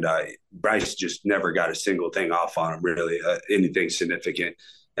 And Bryce just never got a single thing off on him, really, anything significant.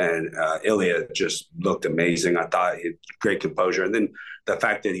 And Ilia just looked amazing. I thought he had great composure. And then the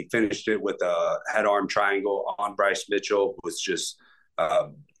fact that he finished it with a head-arm triangle on Bryce Mitchell was just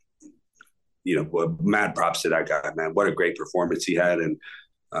you know, mad props to that guy, man. What a great performance he had. And,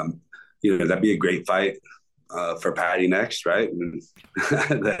 you know, that'd be a great fight for Paddy next, right? And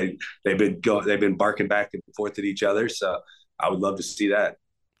they've been barking back and forth at each other. So I would love to see that.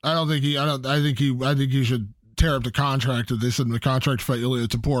 I think he should tear up the contract if they send him the contract to fight Ilia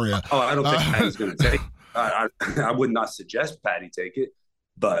Topuria. Oh, I don't think Paddy's going to take it. I would not suggest Paddy take it,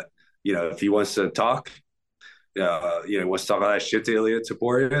 but, you know, if he wants to talk, you know, wants to talk all that shit to Ilia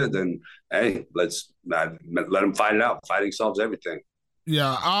Topuria, then hey, let him fight it out. Fighting solves everything.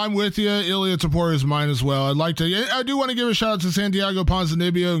 Yeah, I'm with you. Ilia Topuria is mine as well. I do want to give a shout out to Santiago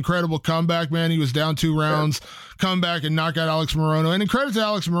Ponzinibbio. Incredible comeback, man. He was down 2 rounds, come back and knock out Alex Morono. And credit to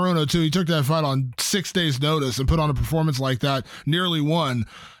Alex Morono too. He took that fight on 6 days' notice and put on a performance like that, nearly won.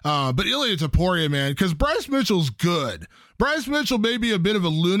 But Ilia Topuria, man, because Bryce Mitchell's good. Bryce Mitchell may be a bit of a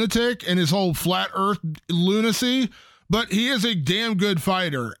lunatic in his whole flat earth lunacy, but he is a damn good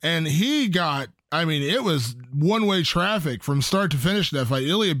fighter. And it was one-way traffic from start to finish in that fight.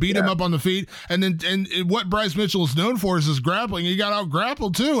 Ilia beat him up on the feet. And what Bryce Mitchell is known for is his grappling. He got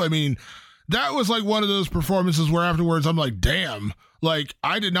out-grappled too. I mean, that was like one of those performances where afterwards I'm like, damn. Like,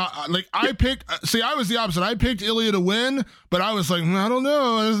 I was the opposite. I picked Ilia to win, but I was like, I don't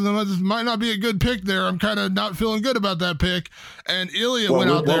know. This might not be a good pick there. I'm kind of not feeling good about that pick. And Ilia went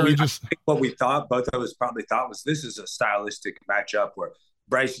out there and just... What we thought, both of us probably thought, was this is a stylistic matchup where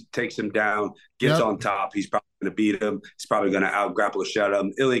Bryce takes him down, gets on top. He's probably going to beat him. He's probably going to out-grapple or shut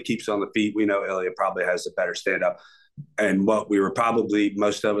him. Ilia keeps on the feet. We know Ilia probably has a better stand-up. And what we were probably,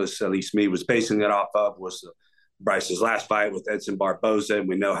 most of us, at least me, was basing it off of was Bryce's last fight with Edson Barboza, and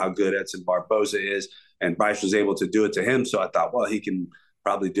we know how good Edson Barboza is, and Bryce was able to do it to him. So I thought, well, he can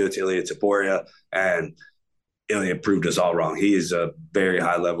probably do it to Ilia Topuria, and Ilia proved us all wrong. He is a very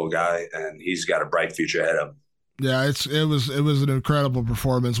high-level guy, and he's got a bright future ahead of him. Yeah, it was an incredible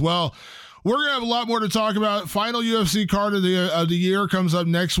performance. Well, we're going to have a lot more to talk about. Final UFC card of the year comes up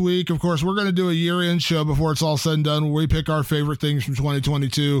next week. Of course, we're going to do a year-end show before it's all said and done, where we pick our favorite things from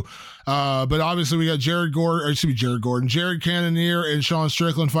 2022. But obviously, we got Jared Cannonier and Sean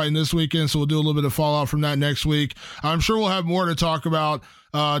Strickland fighting this weekend, so we'll do a little bit of fallout from that next week. I'm sure we'll have more to talk about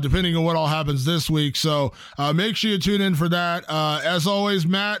depending on what all happens this week. So make sure you tune in for that. As always,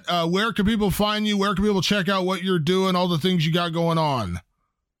 Matt, where can people find you? Where can people check out what you're doing, all the things you got going on?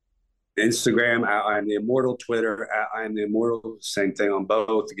 Instagram, I am the Immortal. Twitter, I am the Immortal. Same thing on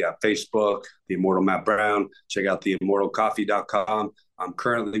both. You got Facebook, the Immortal Matt Brown. Check out the immortalcoffee.com. I'm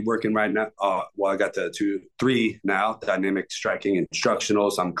currently working right now. I got the 3 now, dynamic striking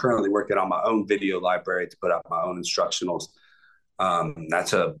instructionals. I'm currently working on my own video library to put out my own instructionals.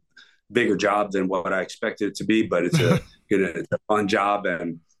 That's a bigger job than what I expected it to be, but it's a fun job,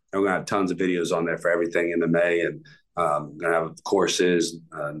 and I'm gonna have tons of videos on there for everything MMA, and gonna have courses,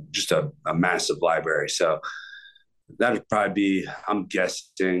 just a massive library. So that'd probably be, I'm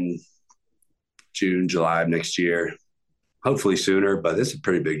guessing, June, July of next year, hopefully sooner, but it's a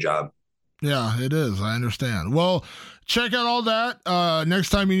pretty big job. Yeah, it is. I understand. Well, check out all that.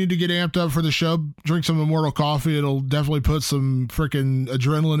 Next time you need to get amped up for the show, drink some Immortal coffee. It'll definitely put some freaking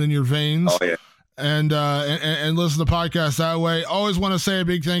adrenaline in your veins. Oh, yeah. And listen to the podcast that way. Always want to say a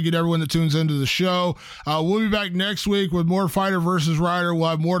big thank you to everyone that tunes into the show. We'll be back next week with more Fighter versus Rider. We'll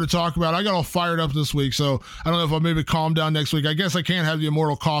have more to talk about. I got all fired up this week, so I don't know if I'll maybe calm down next week. I guess I can't have the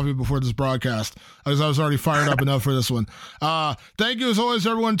Immortal coffee before this broadcast, because I was already fired up enough for this one. Thank you, as always,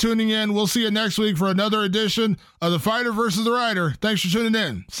 everyone tuning in. We'll see you next week for another edition of the Fighter versus the Rider. Thanks for tuning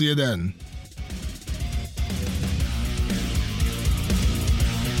in. See you then.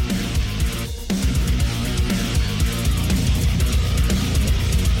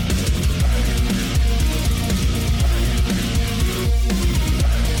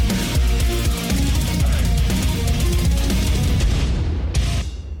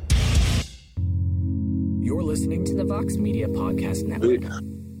 Listening to the Vox Media Podcast Network.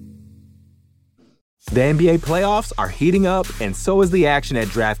 The NBA playoffs are heating up, and so is the action at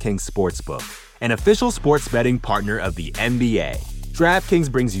DraftKings Sportsbook, an official sports betting partner of the NBA.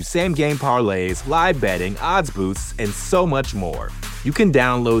 DraftKings brings you same-game parlays, live betting, odds boosts, and so much more. You can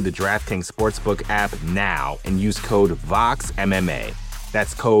download the DraftKings Sportsbook app now and use code VOXMMA.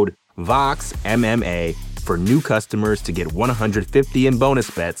 That's code VOXMMA for new customers to get $150 in bonus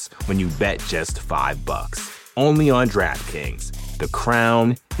bets when you bet just $5. Only on DraftKings. The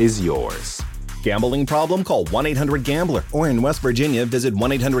crown is yours. Gambling problem? Call 1-800-GAMBLER. Or in West Virginia, visit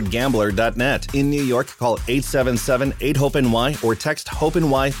 1-800-GAMBLER.net. In New York, call 877-8-HOPE-NY or text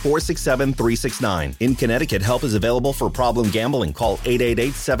HOPE-NY 467-369. In Connecticut, help is available for problem gambling. Call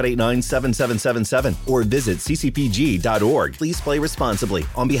 888-789-7777 or visit ccpg.org. Please play responsibly.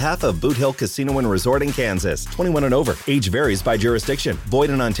 On behalf of Boot Hill Casino and Resort in Kansas, 21 and over. Age varies by jurisdiction.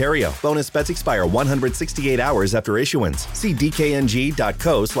 Void in Ontario. Bonus bets expire 168 hours after issuance. See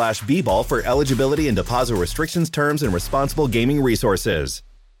dkng.co/bball for eligibility and deposit restrictions, terms, and responsible gaming resources.